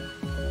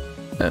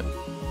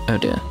 Oh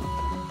dear.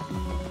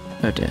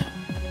 Oh dear.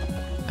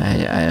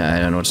 I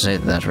don't know what to say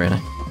to that, really.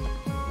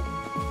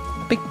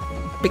 Big,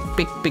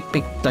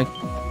 like,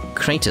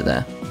 crater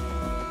there.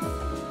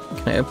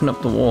 Can I open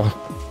up the wall?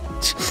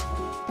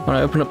 When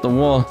I open up the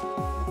wall...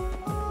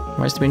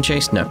 Why is it being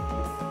chased? No.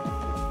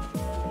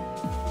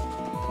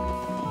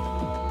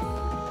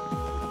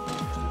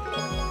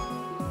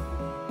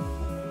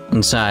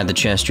 Inside the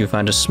chest, you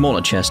find a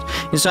smaller chest.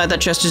 Inside that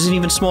chest is an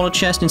even smaller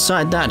chest.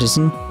 Inside that is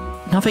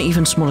another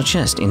even smaller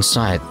chest.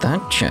 Inside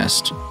that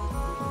chest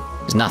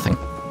is nothing.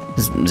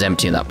 It's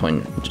empty at that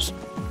point. Just...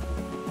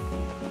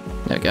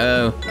 There we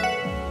go.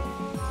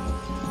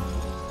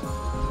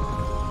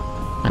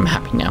 I'm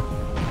happy now.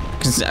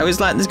 Because I was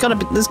like,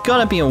 there's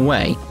gotta be a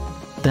way.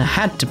 There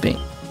had to be.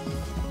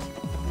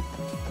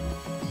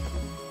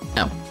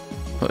 Oh.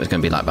 Thought it was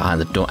gonna be like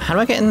behind the door. How do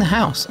I get in the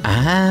house?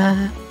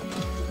 Ah.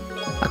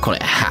 I call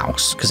it a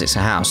house, because it's a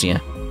house, yeah.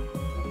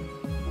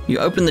 You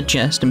open the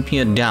chest and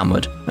peer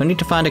downward, only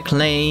to find a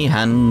clay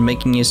hand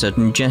making a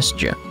certain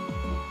gesture.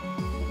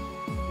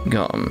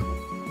 Got 'em.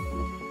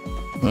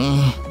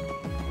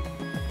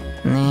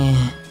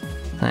 Alright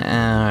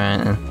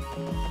then.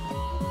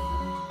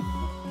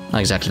 Not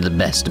exactly the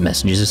best of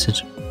messages, is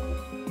it?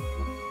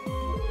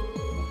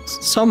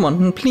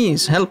 Someone,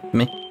 please help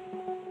me.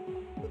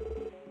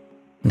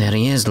 There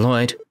he is,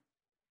 Lloyd.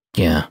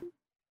 Yeah.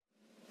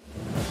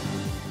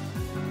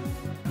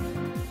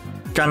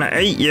 Gonna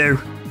eat you.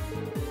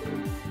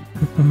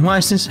 Why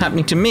is this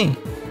happening to me?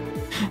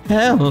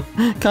 Hell,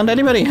 can't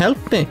anybody help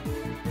me?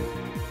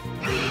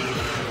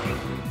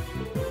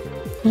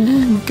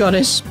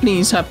 Goddess,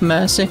 please have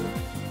mercy.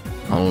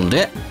 Hold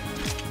it.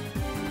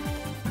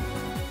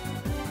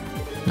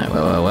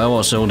 Well,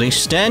 what's all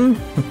this then?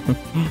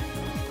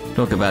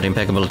 Talk about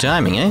impeccable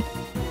timing, eh?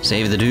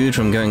 Save the dude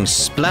from going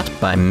splat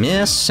by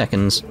mere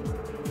seconds.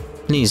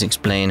 Please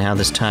explain how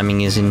this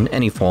timing is in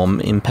any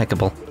form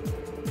impeccable.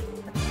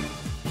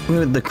 We're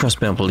with the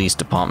Crossbell Police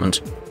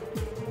Department.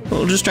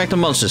 We'll distract the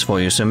monsters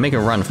for you, so make a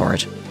run for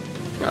it.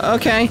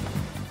 Okay.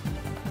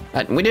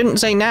 We didn't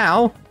say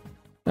now.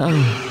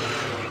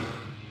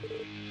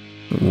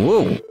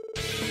 Whoa.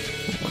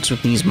 What's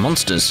with these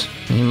monsters?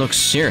 They look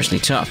seriously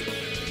tough.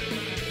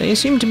 They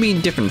seem to be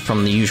different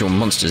from the usual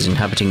monsters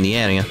inhabiting the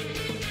area.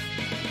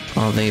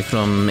 Are they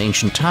from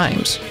ancient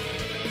times?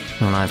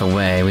 Well, either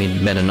way,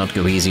 we'd better not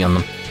go easy on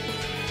them. I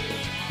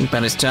think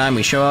about it's time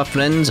we show our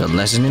friends a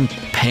lesson in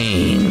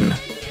pain.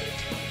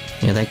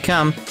 Here they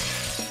come.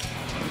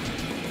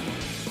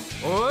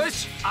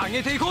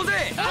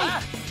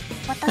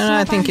 And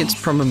I think it's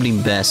probably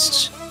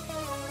best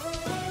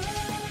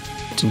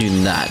to do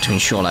that to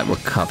ensure like we're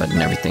covered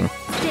and everything.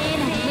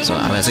 So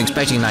I was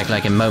expecting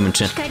like a moment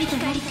to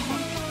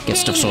get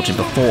stuff sorted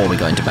before we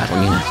go into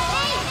battle, you know.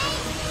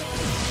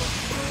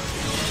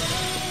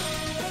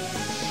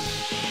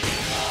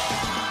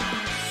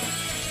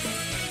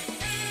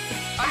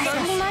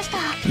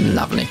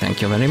 Lovely,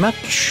 thank you very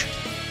much.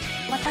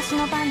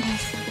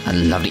 A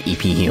lovely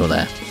EP heal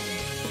there.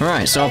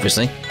 Alright, so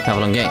obviously,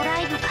 Calvard Gate.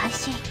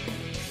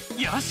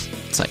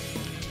 It's like,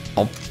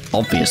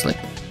 obviously.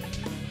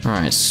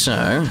 Alright,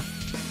 so...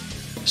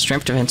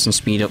 Strength defense and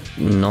speed up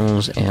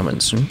Null's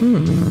ailments.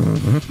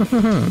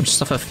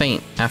 Suffer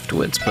faint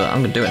afterwards, but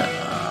I'm gonna do it.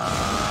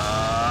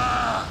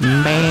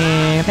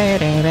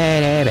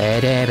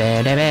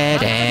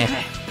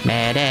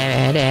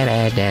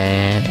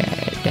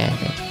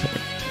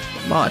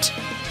 What?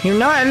 You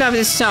know I love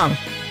this song.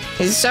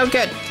 It's so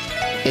good.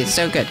 It's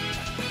so good.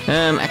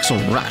 Axel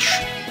Rush.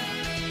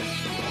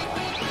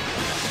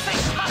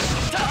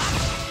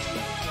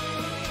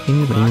 I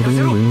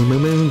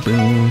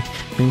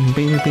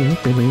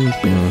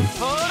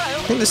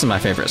think this is my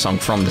favourite song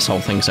from this whole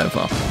thing so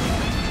far.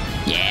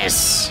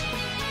 Yes!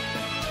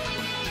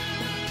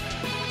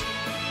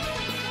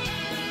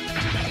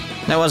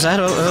 Now what's that?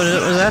 What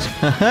was that?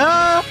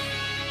 Haha!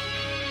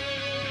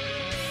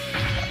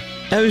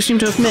 Oh, you seem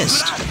to have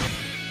missed.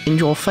 In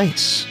your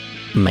face,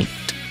 mate.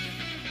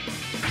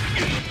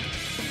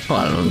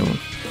 Well,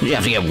 you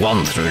have to get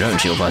one through,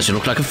 don't you? Otherwise you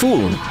look like a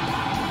fool.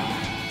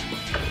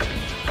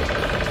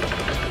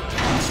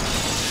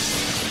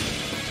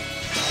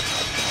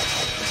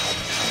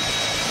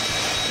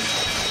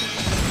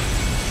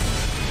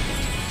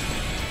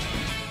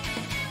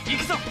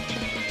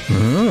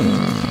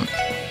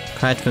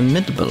 Quite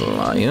formidable,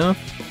 are you?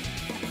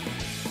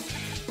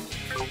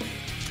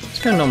 Let's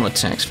go normal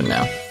attacks for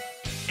now.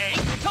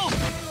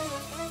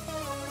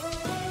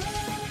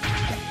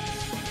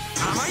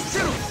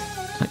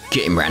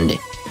 Get him, Randy.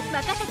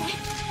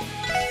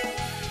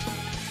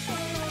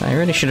 I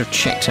really should have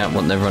checked out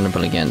what they're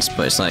vulnerable against,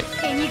 but it's like,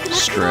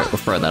 screw it,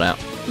 we'll throw that out.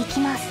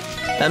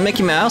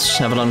 Mickey Mouse,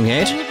 have a long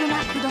gate.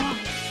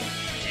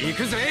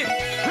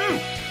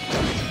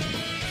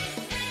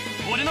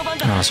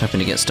 Oh, I was hoping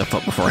to get stuff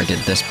up before I did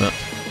this, but...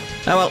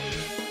 Oh well.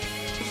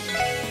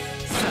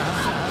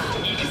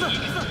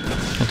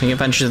 I'll take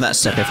advantage of that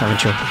step if I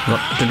haven't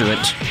got to do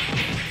it.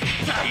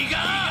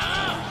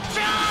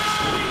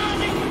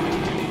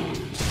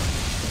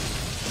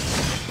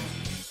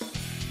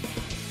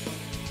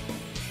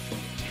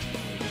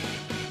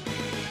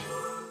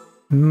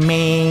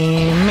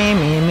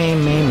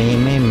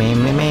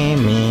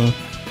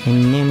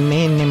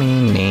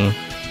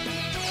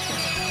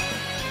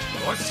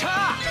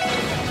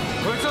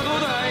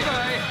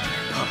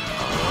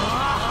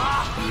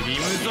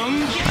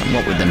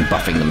 What with them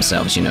buffing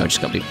themselves, you know,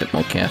 just gotta be a bit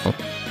more careful.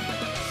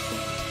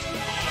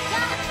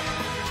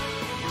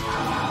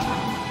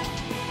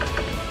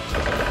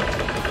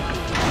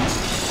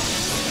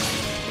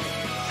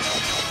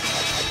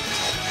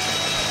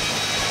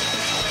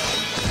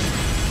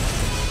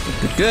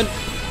 Good.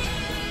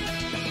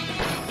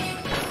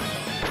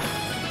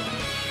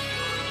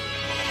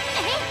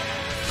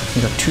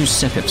 We've got 2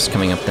 Sepips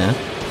coming up there.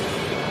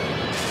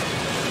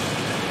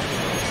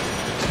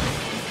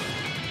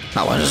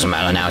 Oh, well, it doesn't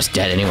matter now, it's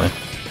dead anyway.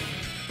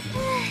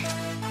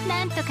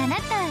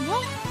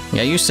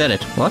 Yeah, you said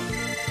it. What?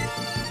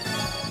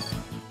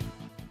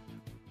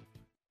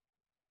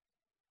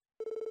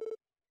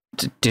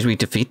 Did we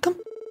defeat them?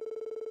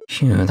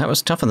 Phew, that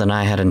was tougher than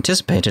I had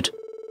anticipated.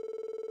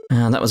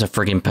 That was a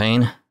friggin'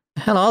 pain.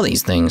 The hell are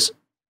these things?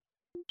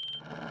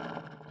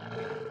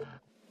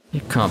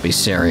 You can't be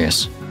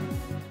serious.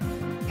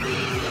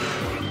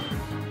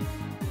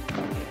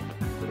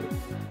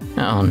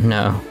 Oh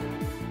no.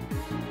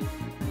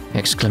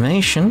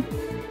 Exclamation?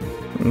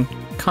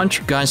 Can't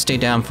you guys stay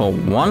down for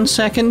 1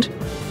 second?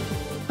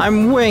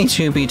 I'm way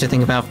too beat to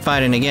think about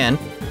fighting again.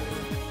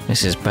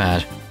 This is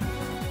bad.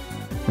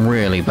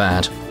 Really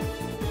bad.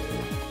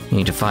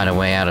 Need to find a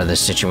way out of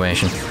this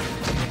situation.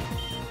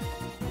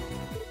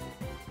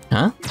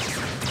 Huh?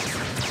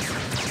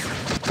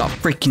 Got a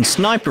freaking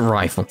sniper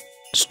rifle.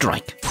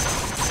 Strike.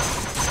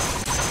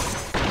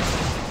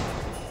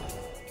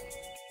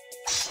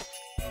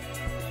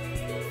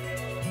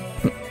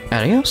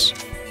 Adios?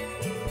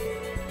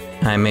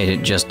 I made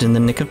it just in the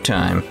nick of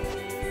time.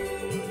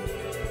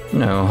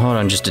 No, hold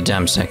on just a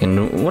damn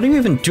second. What are you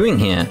even doing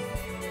here?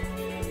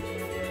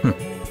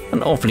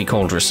 An awfully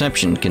cold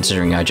reception,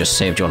 considering I just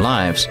saved your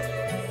lives.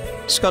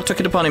 Scott took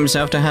it upon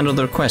himself to handle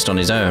the request on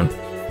his own.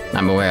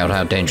 I'm aware of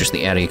how dangerous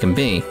the area can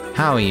be.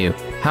 How are you?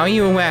 How are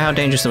you aware how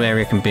dangerous the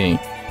area can be?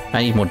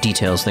 I need more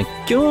details, thank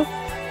you.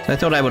 So I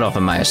thought I would offer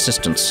my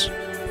assistance.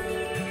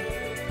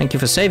 Thank you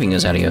for saving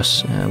us,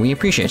 Adios. We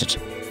appreciate it.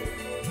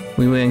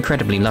 We were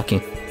incredibly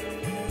lucky.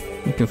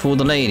 You can fool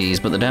the ladies,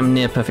 but the damn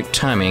near perfect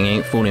timing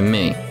ain't fooling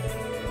me.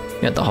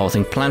 You had the whole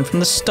thing planned from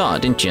the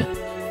start, didn't you?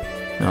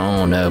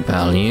 Oh no,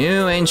 pal,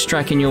 you ain't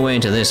striking your way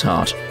into this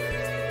heart.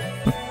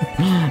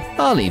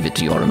 I'll leave it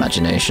to your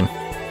imagination.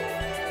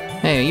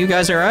 Hey, are you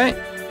guys alright?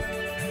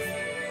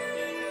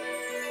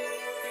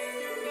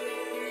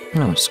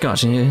 Oh,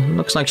 Scott, it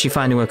looks like she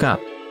finally woke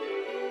up.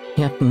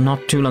 Yep,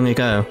 not too long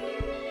ago.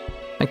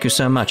 Thank you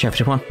so much,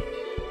 everyone.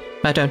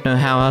 I don't know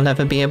how I'll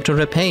ever be able to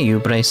repay you,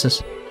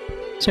 Braces.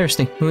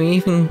 Seriously, we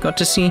even got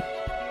to see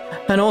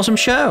an awesome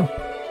show.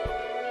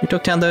 We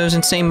took down those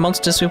insane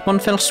monsters with one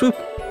fell swoop.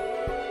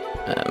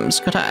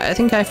 Scott, I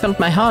think I felt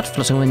my heart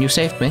flutter when you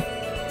saved me.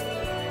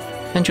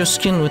 And your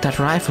skin with that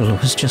rifle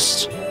was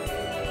just...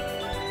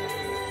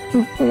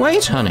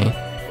 Wait, honey.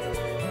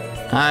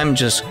 I'm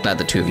just glad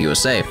the 2 of you are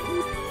safe.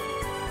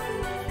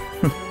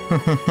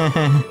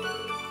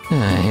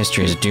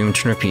 History is doomed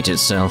to repeat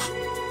itself.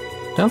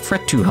 Don't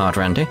fret too hard,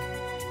 Randy.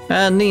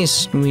 At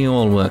least we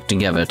all work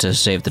together to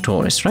save the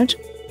tourists, right?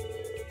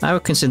 I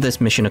would consider this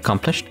mission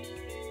accomplished.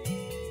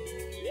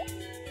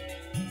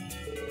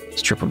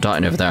 It's triple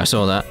dotting over there, I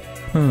saw that.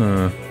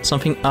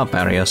 Something up,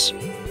 Arius.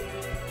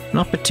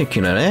 Not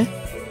particularly.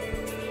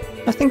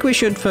 I think we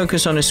should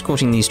focus on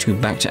escorting these 2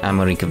 back to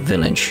America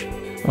Village.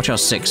 Watch our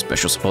 6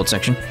 special support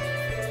section.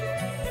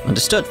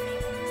 Understood.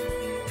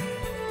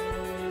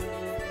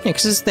 Yeah,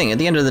 because this is the thing, at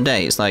the end of the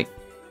day, it's like,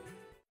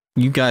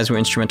 you guys were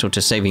instrumental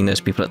to saving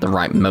those people at the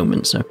right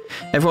moment, so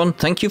everyone,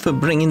 thank you for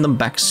bringing them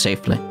back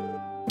safely.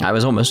 I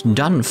was almost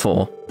done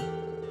for.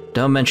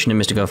 Don't mention it,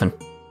 Mr. Goffin.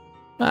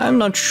 I'm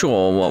not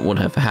sure what would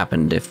have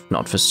happened if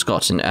not for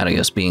Scott and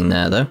Arius being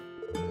there, though.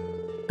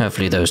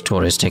 Hopefully those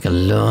tourists take a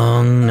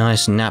long,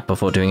 nice nap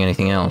before doing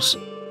anything else.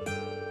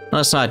 On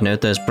a side note,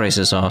 those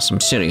Braces are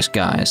some serious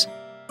guys.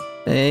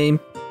 They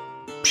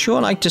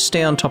sure like to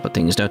stay on top of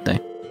things, don't they?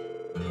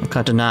 I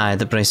can't deny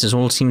the Braces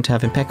all seem to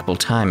have impeccable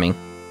timing.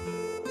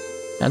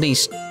 At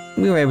least,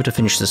 we were able to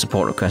finish the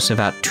support request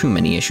without too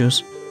many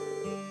issues.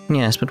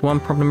 Yes, but one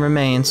problem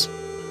remains.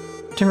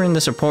 During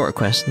the support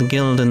request, the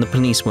guild and the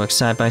police worked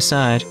side by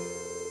side.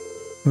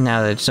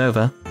 Now that it's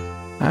over,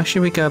 how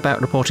should we go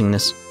about reporting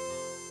this?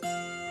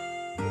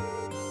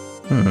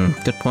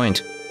 Good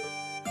point.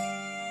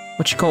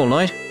 What you call,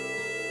 Lloyd?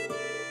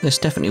 This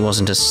definitely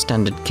wasn't a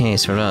standard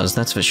case for us,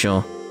 that's for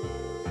sure.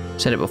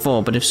 Said it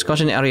before, but if Scott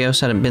and Arios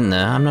hadn't been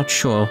there, I'm not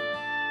sure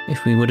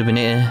if we would have been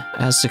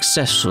as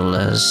successful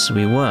as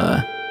we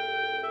were.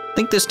 I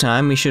think this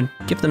time we should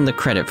give them the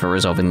credit for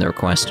resolving the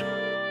request.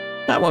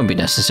 That won't be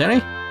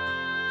necessary.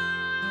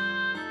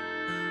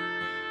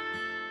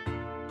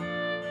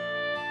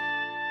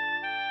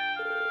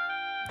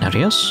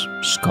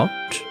 Arios? Scott?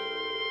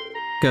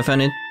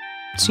 Geofront, it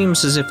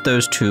seems as if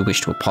those 2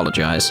 wish to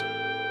apologize.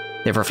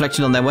 They've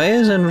reflected on their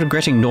ways and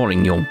regret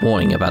ignoring your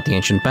warning about the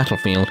ancient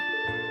battlefield.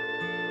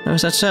 Oh,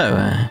 is that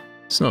so?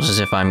 It's not as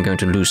if I'm going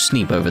to lose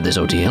sleep over this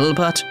ordeal,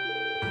 but...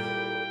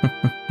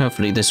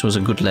 hopefully this was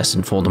a good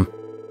lesson for them.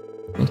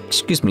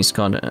 Excuse me,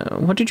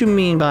 Scott, what did you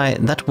mean by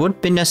that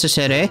would be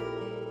necessary?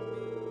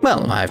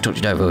 Well, I've talked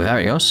it over with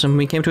Arios, and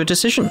we came to a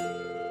decision.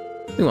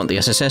 We want the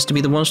SSS to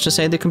be the ones to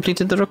say they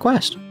completed the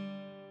request.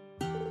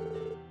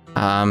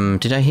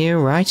 Did I hear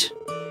right?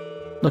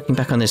 Looking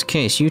back on this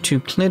case, you 2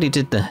 clearly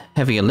did the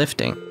heavier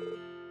lifting.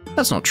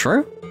 That's not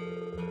true.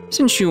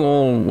 Since you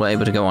all were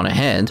able to go on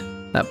ahead,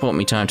 that bought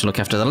me time to look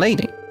after the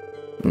lady.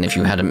 And if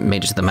you hadn't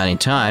made it to the man in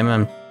time,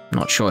 I'm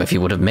Not sure if he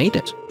would have made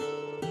it.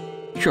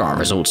 Sure, our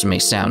results may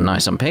sound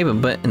nice on paper,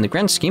 but in the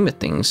grand scheme of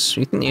things,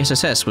 we think the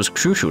SSS was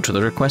crucial to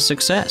the request's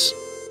success.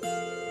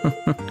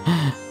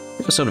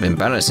 It was sort of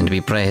embarrassing to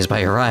be praised by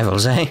your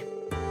rivals, eh?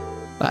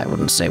 I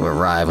wouldn't say we're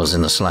rivals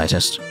in the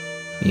slightest.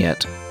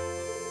 Yet.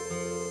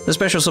 The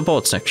Special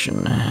Support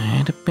Section.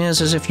 It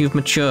appears as if you've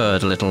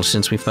matured a little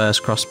since we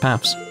first crossed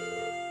paths.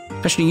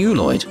 Especially you,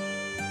 Lloyd.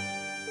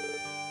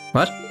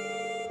 What?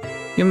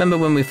 You remember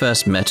when we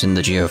first met in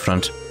the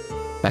Geofront?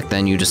 Back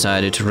then you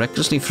decided to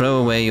recklessly throw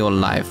away your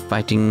life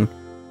fighting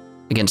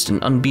against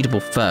an unbeatable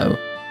foe.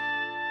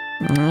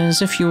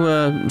 As if you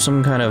were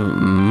some kind of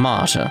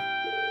martyr.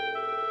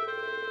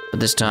 But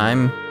this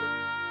time,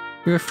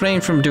 you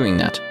refrained from doing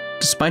that.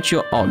 Despite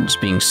your odds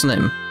being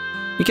slim,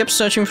 you kept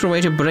searching for a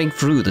way to break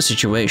through the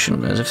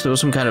situation, as if there was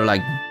some kind of,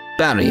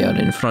 barrier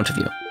in front of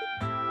you.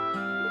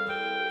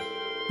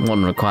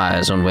 One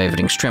requires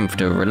unwavering strength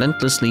to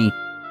relentlessly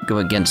go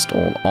against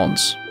all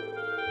odds.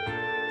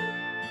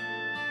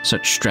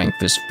 Such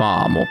strength is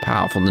far more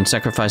powerful than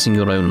sacrificing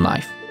your own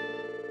life.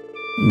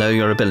 Though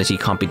your ability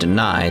can't be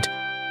denied,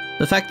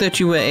 the fact that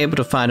you were able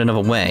to find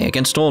another way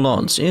against all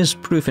odds is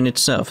proof in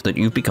itself that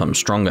you've become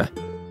stronger.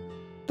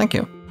 Thank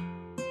you.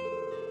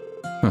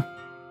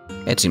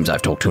 It seems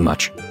I've talked too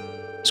much.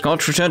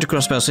 Scott, return to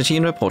Crossbell City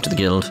and report to the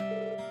guild.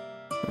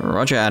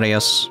 Roger,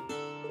 Arius.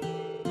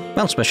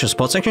 Well, Special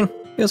Support Section,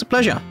 it was a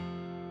pleasure.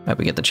 Hope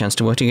we get the chance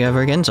to work together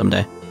again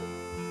someday.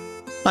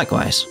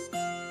 Likewise.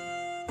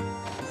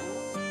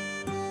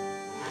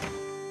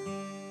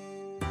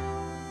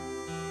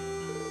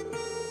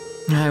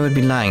 I would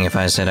be lying if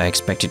I said I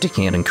expected to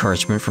hear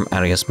encouragement from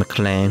Arius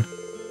McLean.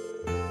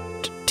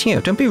 Tio,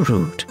 don't be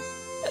rude.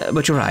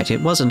 But you're right,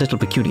 it was a little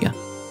peculiar.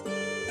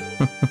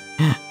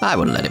 I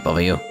wouldn't let it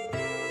bother you.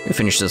 We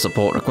finished the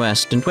support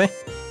request, didn't we?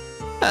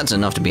 That's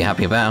enough to be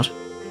happy about.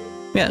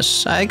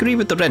 Yes, I agree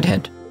with the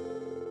redhead.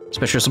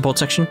 Special Support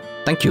Section,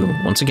 thank you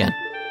once again.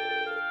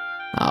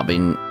 I'll be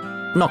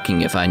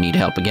knocking if I need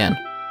help again.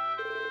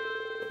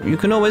 You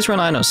can always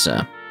rely on us,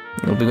 sir.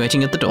 We'll be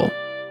waiting at the door.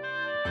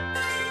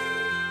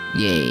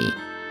 Yay.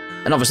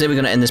 And obviously we're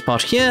going to end this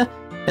part here.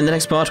 In the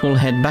next part we'll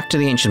head back to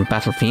the ancient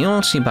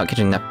battlefield, see about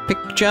getting that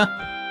picture,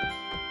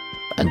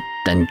 and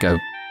then go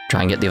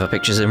try and get the other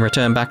pictures and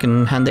return back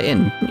and hand it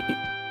in.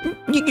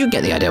 You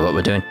get the idea of what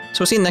we're doing.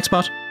 So we'll see you in the next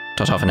part.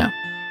 Ta-ta for now.